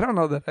don't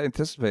know that I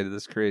anticipated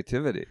this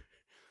creativity.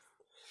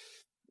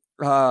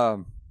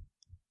 All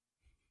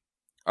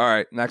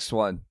right, next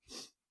one.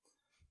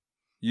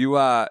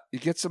 You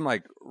get some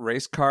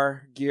race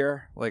car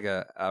gear, like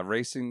a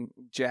racing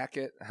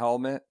jacket,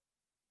 helmet.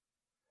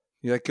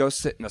 You go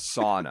sit in a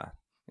sauna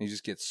and you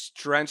just get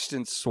drenched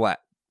in sweat.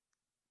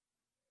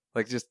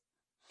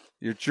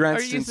 You're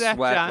drenched in Zach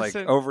sweat,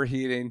 Johnson?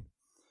 overheating,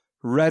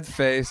 red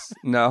face.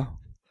 No.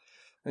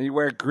 And you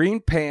wear green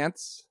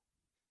pants,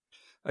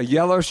 a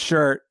yellow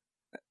shirt,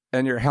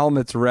 and your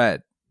helmet's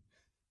red.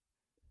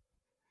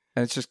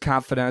 And it's just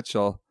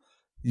confidential.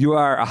 You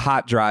are a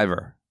hot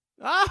driver.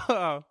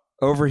 Oh.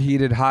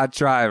 Overheated hot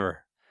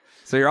driver.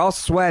 So you're all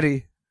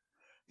sweaty.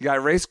 You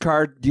got race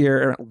car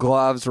gear,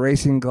 gloves,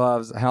 racing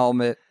gloves,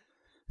 helmet,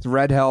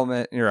 red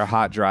helmet, and you're a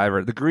hot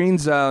driver. The green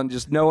zone,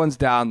 just no one's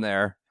down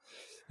there.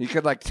 You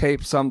could like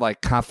tape some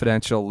like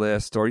confidential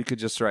list, or you could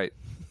just write,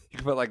 you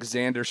could put like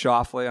Xander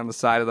Schauffele on the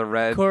side of the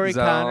red Corey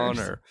zone,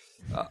 Connors. or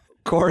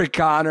Corey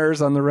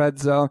Connors on the red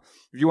zone.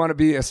 If you want to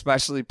be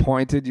especially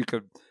pointed, you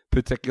could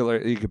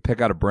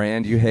pick out a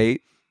brand you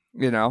hate,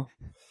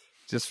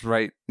 just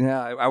write,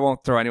 I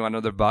won't throw anyone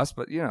under the bus,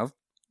 but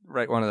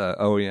write one of the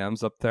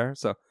OEMs up there.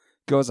 So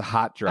go as a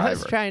hot driver. I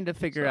was trying to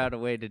figure out a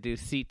way to do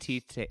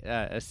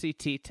a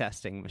CT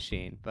testing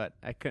machine, but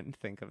I couldn't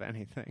think of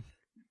anything.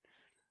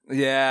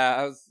 Yeah,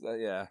 I was.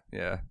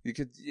 Yeah. You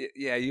could.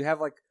 Yeah, you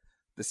have like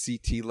the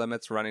CT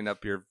limits running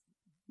up your,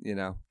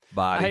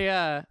 body.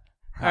 All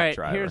right,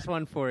 driver. Here's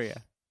one for you.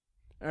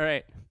 All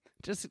right,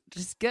 just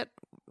get.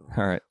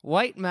 All right.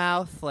 White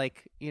mouth,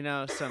 like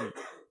some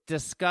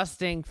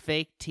disgusting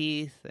fake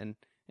teeth, and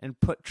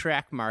put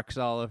track marks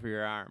all over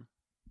your arm.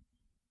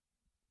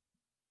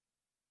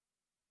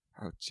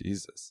 Oh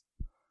Jesus,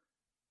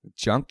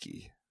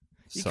 junkie.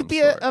 You could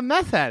be a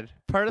meth head,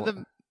 part of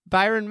the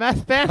Byron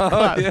Meth Band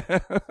Club. Yeah.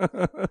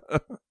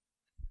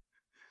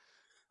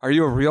 Are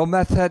you a real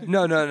meth head?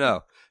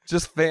 No.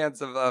 Just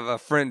fans of a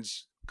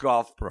fringe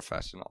golf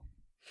professional.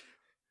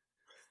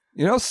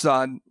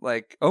 Son,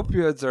 like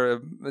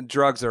opioids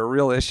drugs are a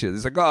real issue.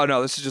 He's like, oh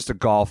no, this is just a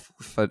golf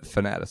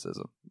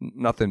fanaticism.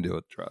 Nothing to do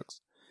with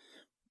drugs.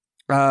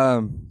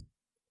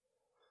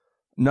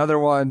 Another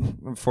one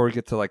before we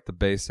get to like the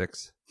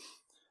basics.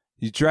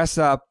 You dress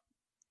up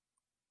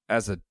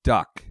as a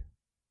duck.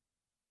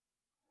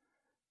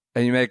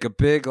 And you make a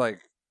big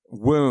like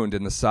wound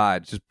in the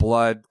side, just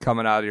blood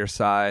coming out of your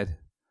side.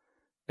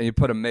 And you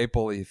put a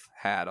maple leaf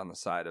hat on the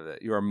side of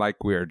it. You are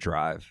Mike Weir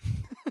Drive.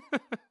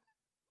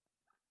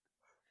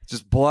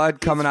 Just blood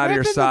coming out of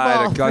your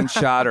side, a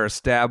gunshot or a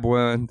stab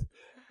wound.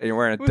 And you're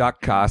wearing a duck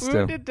costume.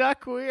 Wounded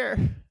Duck Weir.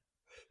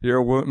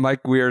 You're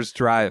Mike Weir's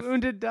Drive.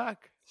 Wounded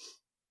duck.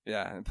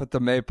 Yeah, and put the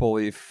maple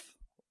leaf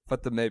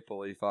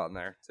on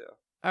there too.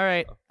 All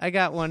right, I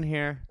got one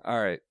here. All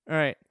right.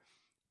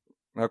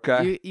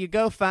 Okay. You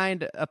go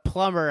find a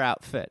plumber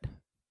outfit.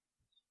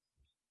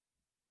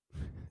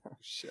 Oh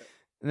shit.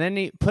 And then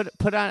you put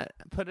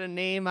a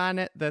name on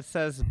it that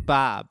says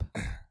Bob.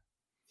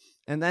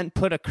 And then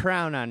put a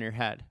crown on your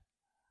head.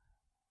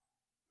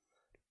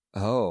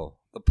 Oh,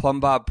 the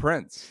Plum Bob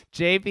Prince.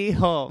 J.B.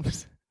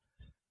 Holmes.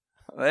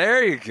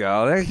 There you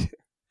go.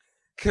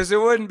 Because it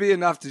wouldn't be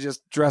enough to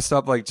just dress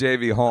up like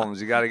J.B.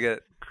 Holmes. You got to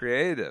get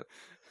creative.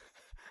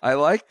 I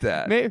like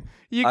that. Maybe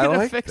you could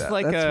have fixed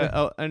like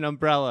an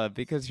umbrella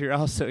because you're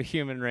also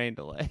human rain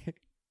delay.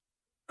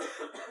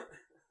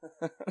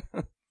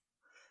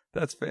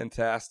 That's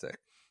fantastic.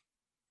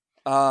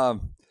 I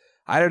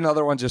had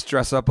another one just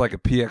dress up like a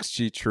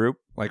PXG troop,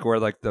 like wear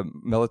like the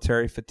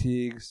military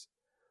fatigues,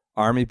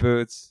 army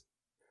boots.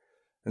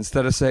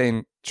 Instead of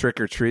saying trick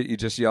or treat, you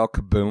just yell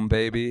kaboom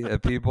baby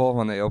at people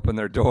when they open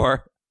their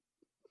door.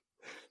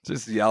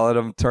 Just yell at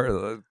them.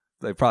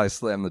 They probably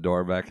slam the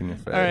door back in your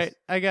face. All right,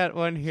 I got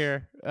one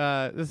here.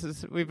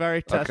 We've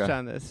already touched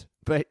on this,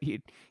 but you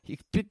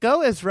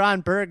go as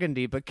Ron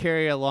Burgundy, but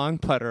carry a long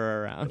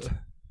putter around.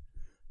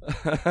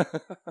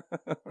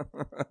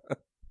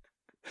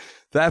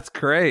 That's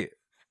great.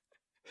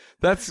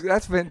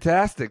 That's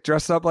fantastic.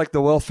 Dress up like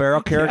the Will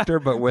Ferrell character,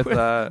 but with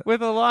a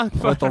long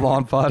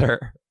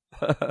putter.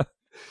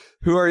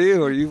 Who are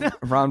you? Are you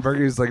Ron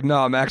Burgundy's like,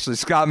 no, I'm actually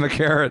Scott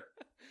McCarran.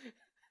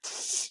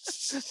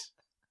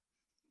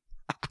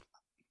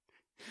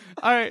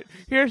 All right,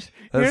 here's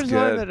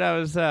one that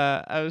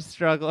I was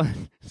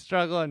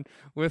struggling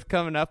with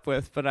coming up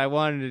with, but I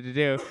wanted to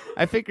do.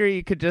 I figure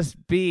you could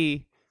just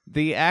be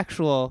the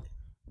actual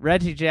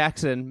Reggie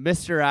Jackson,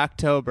 Mr.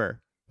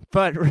 October,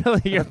 but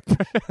really you're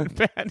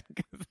bad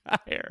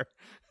desire.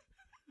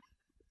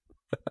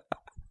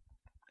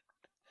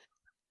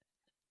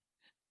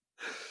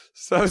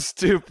 So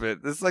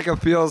stupid. This like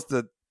appeals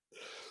to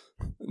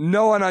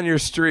no one on your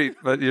street,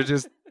 but you're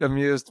just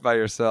amused by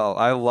yourself.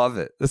 I love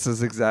it. This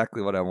is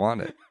exactly what I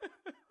wanted.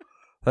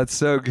 That's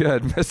so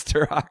good,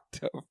 Mr.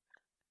 October.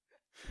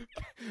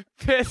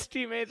 Pissed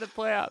he made the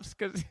playoffs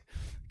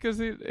because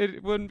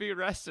it wouldn't be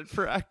rested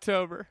for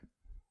October.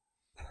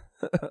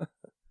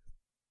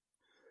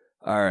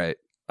 All right.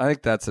 I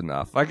think that's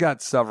enough. I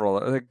got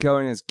several.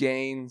 Going as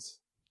Gaines,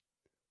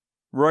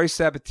 Roy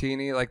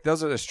Sabatini. Like,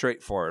 those are the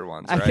straightforward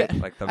ones, right?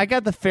 I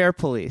got the fair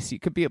police. You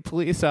could be a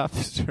police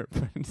officer,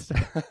 but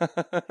instead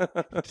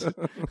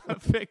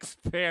affix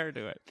fair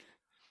to it.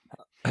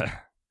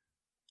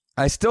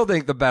 I still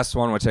think the best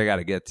one, which I got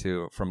to get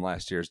to from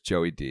last year, is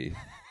Joey D.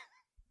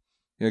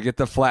 Get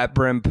the flat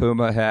brim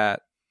Puma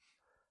hat.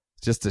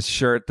 Just a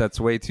shirt that's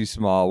way too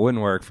small.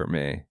 Wouldn't work for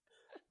me.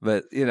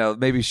 But,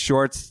 maybe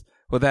shorts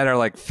that are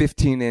like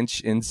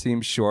 15-inch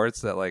inseam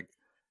shorts that like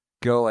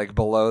go like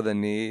below the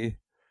knee.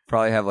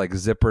 Probably have like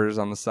zippers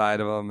on the side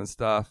of them and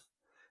stuff.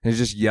 And he's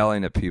just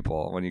yelling at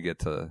people when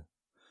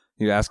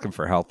you ask him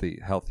for healthy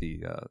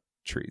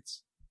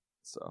treats.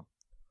 So,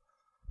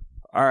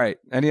 all right.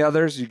 Any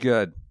others? You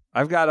good?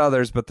 I've got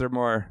others, but they're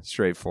more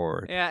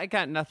straightforward. Yeah, I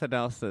got nothing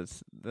else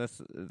that's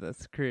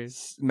crude.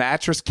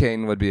 Mattress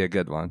king would be a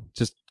good one.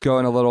 Just go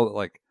in a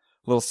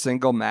little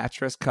single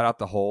mattress, cut out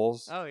the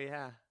holes. Oh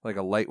yeah, like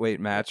a lightweight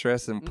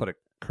mattress, and put a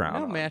crown.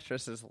 No on.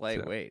 mattress is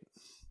lightweight.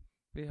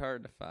 Be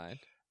hard to find.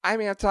 I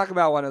mean, I'm talking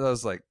about one of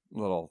those like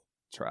little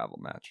travel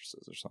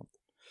mattresses or something.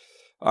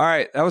 All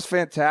right, that was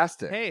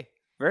fantastic. Hey,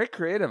 very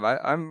creative.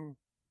 I'm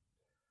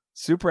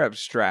super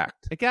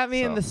abstract. It got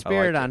me in the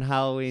spirit on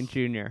Halloween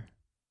Junior.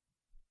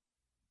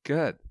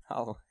 Good.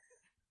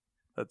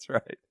 That's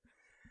right.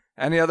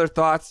 Any other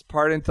thoughts,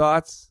 parting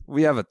thoughts?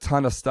 We have a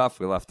ton of stuff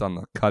we left on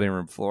the cutting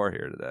room floor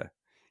here today.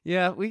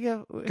 Yeah, we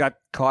got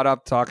caught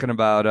up talking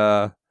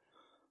about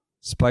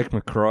Spike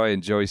McCroy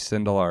and Joey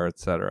Sindelar,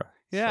 etc.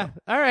 Yeah. So.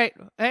 All right.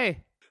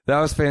 Hey.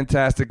 That was a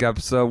fantastic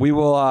episode. We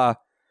will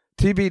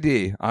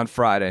TBD on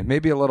Friday,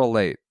 maybe a little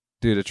late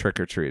due to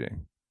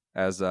trick-or-treating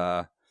as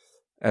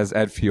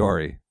Ed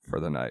Fiore for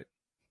the night.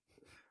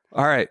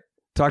 All right.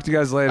 Talk to you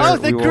guys later. Oh,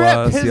 the we grip.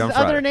 Will, His see you on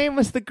Friday. other name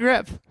was the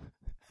grip.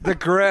 The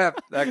grip.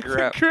 That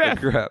grip. The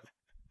grip.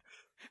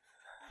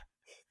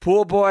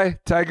 Pool boy,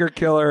 tiger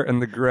killer, and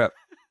the grip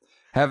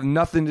have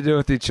nothing to do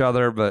with each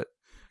other, but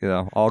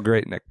all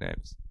great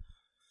nicknames.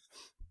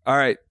 All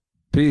right.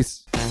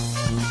 Peace.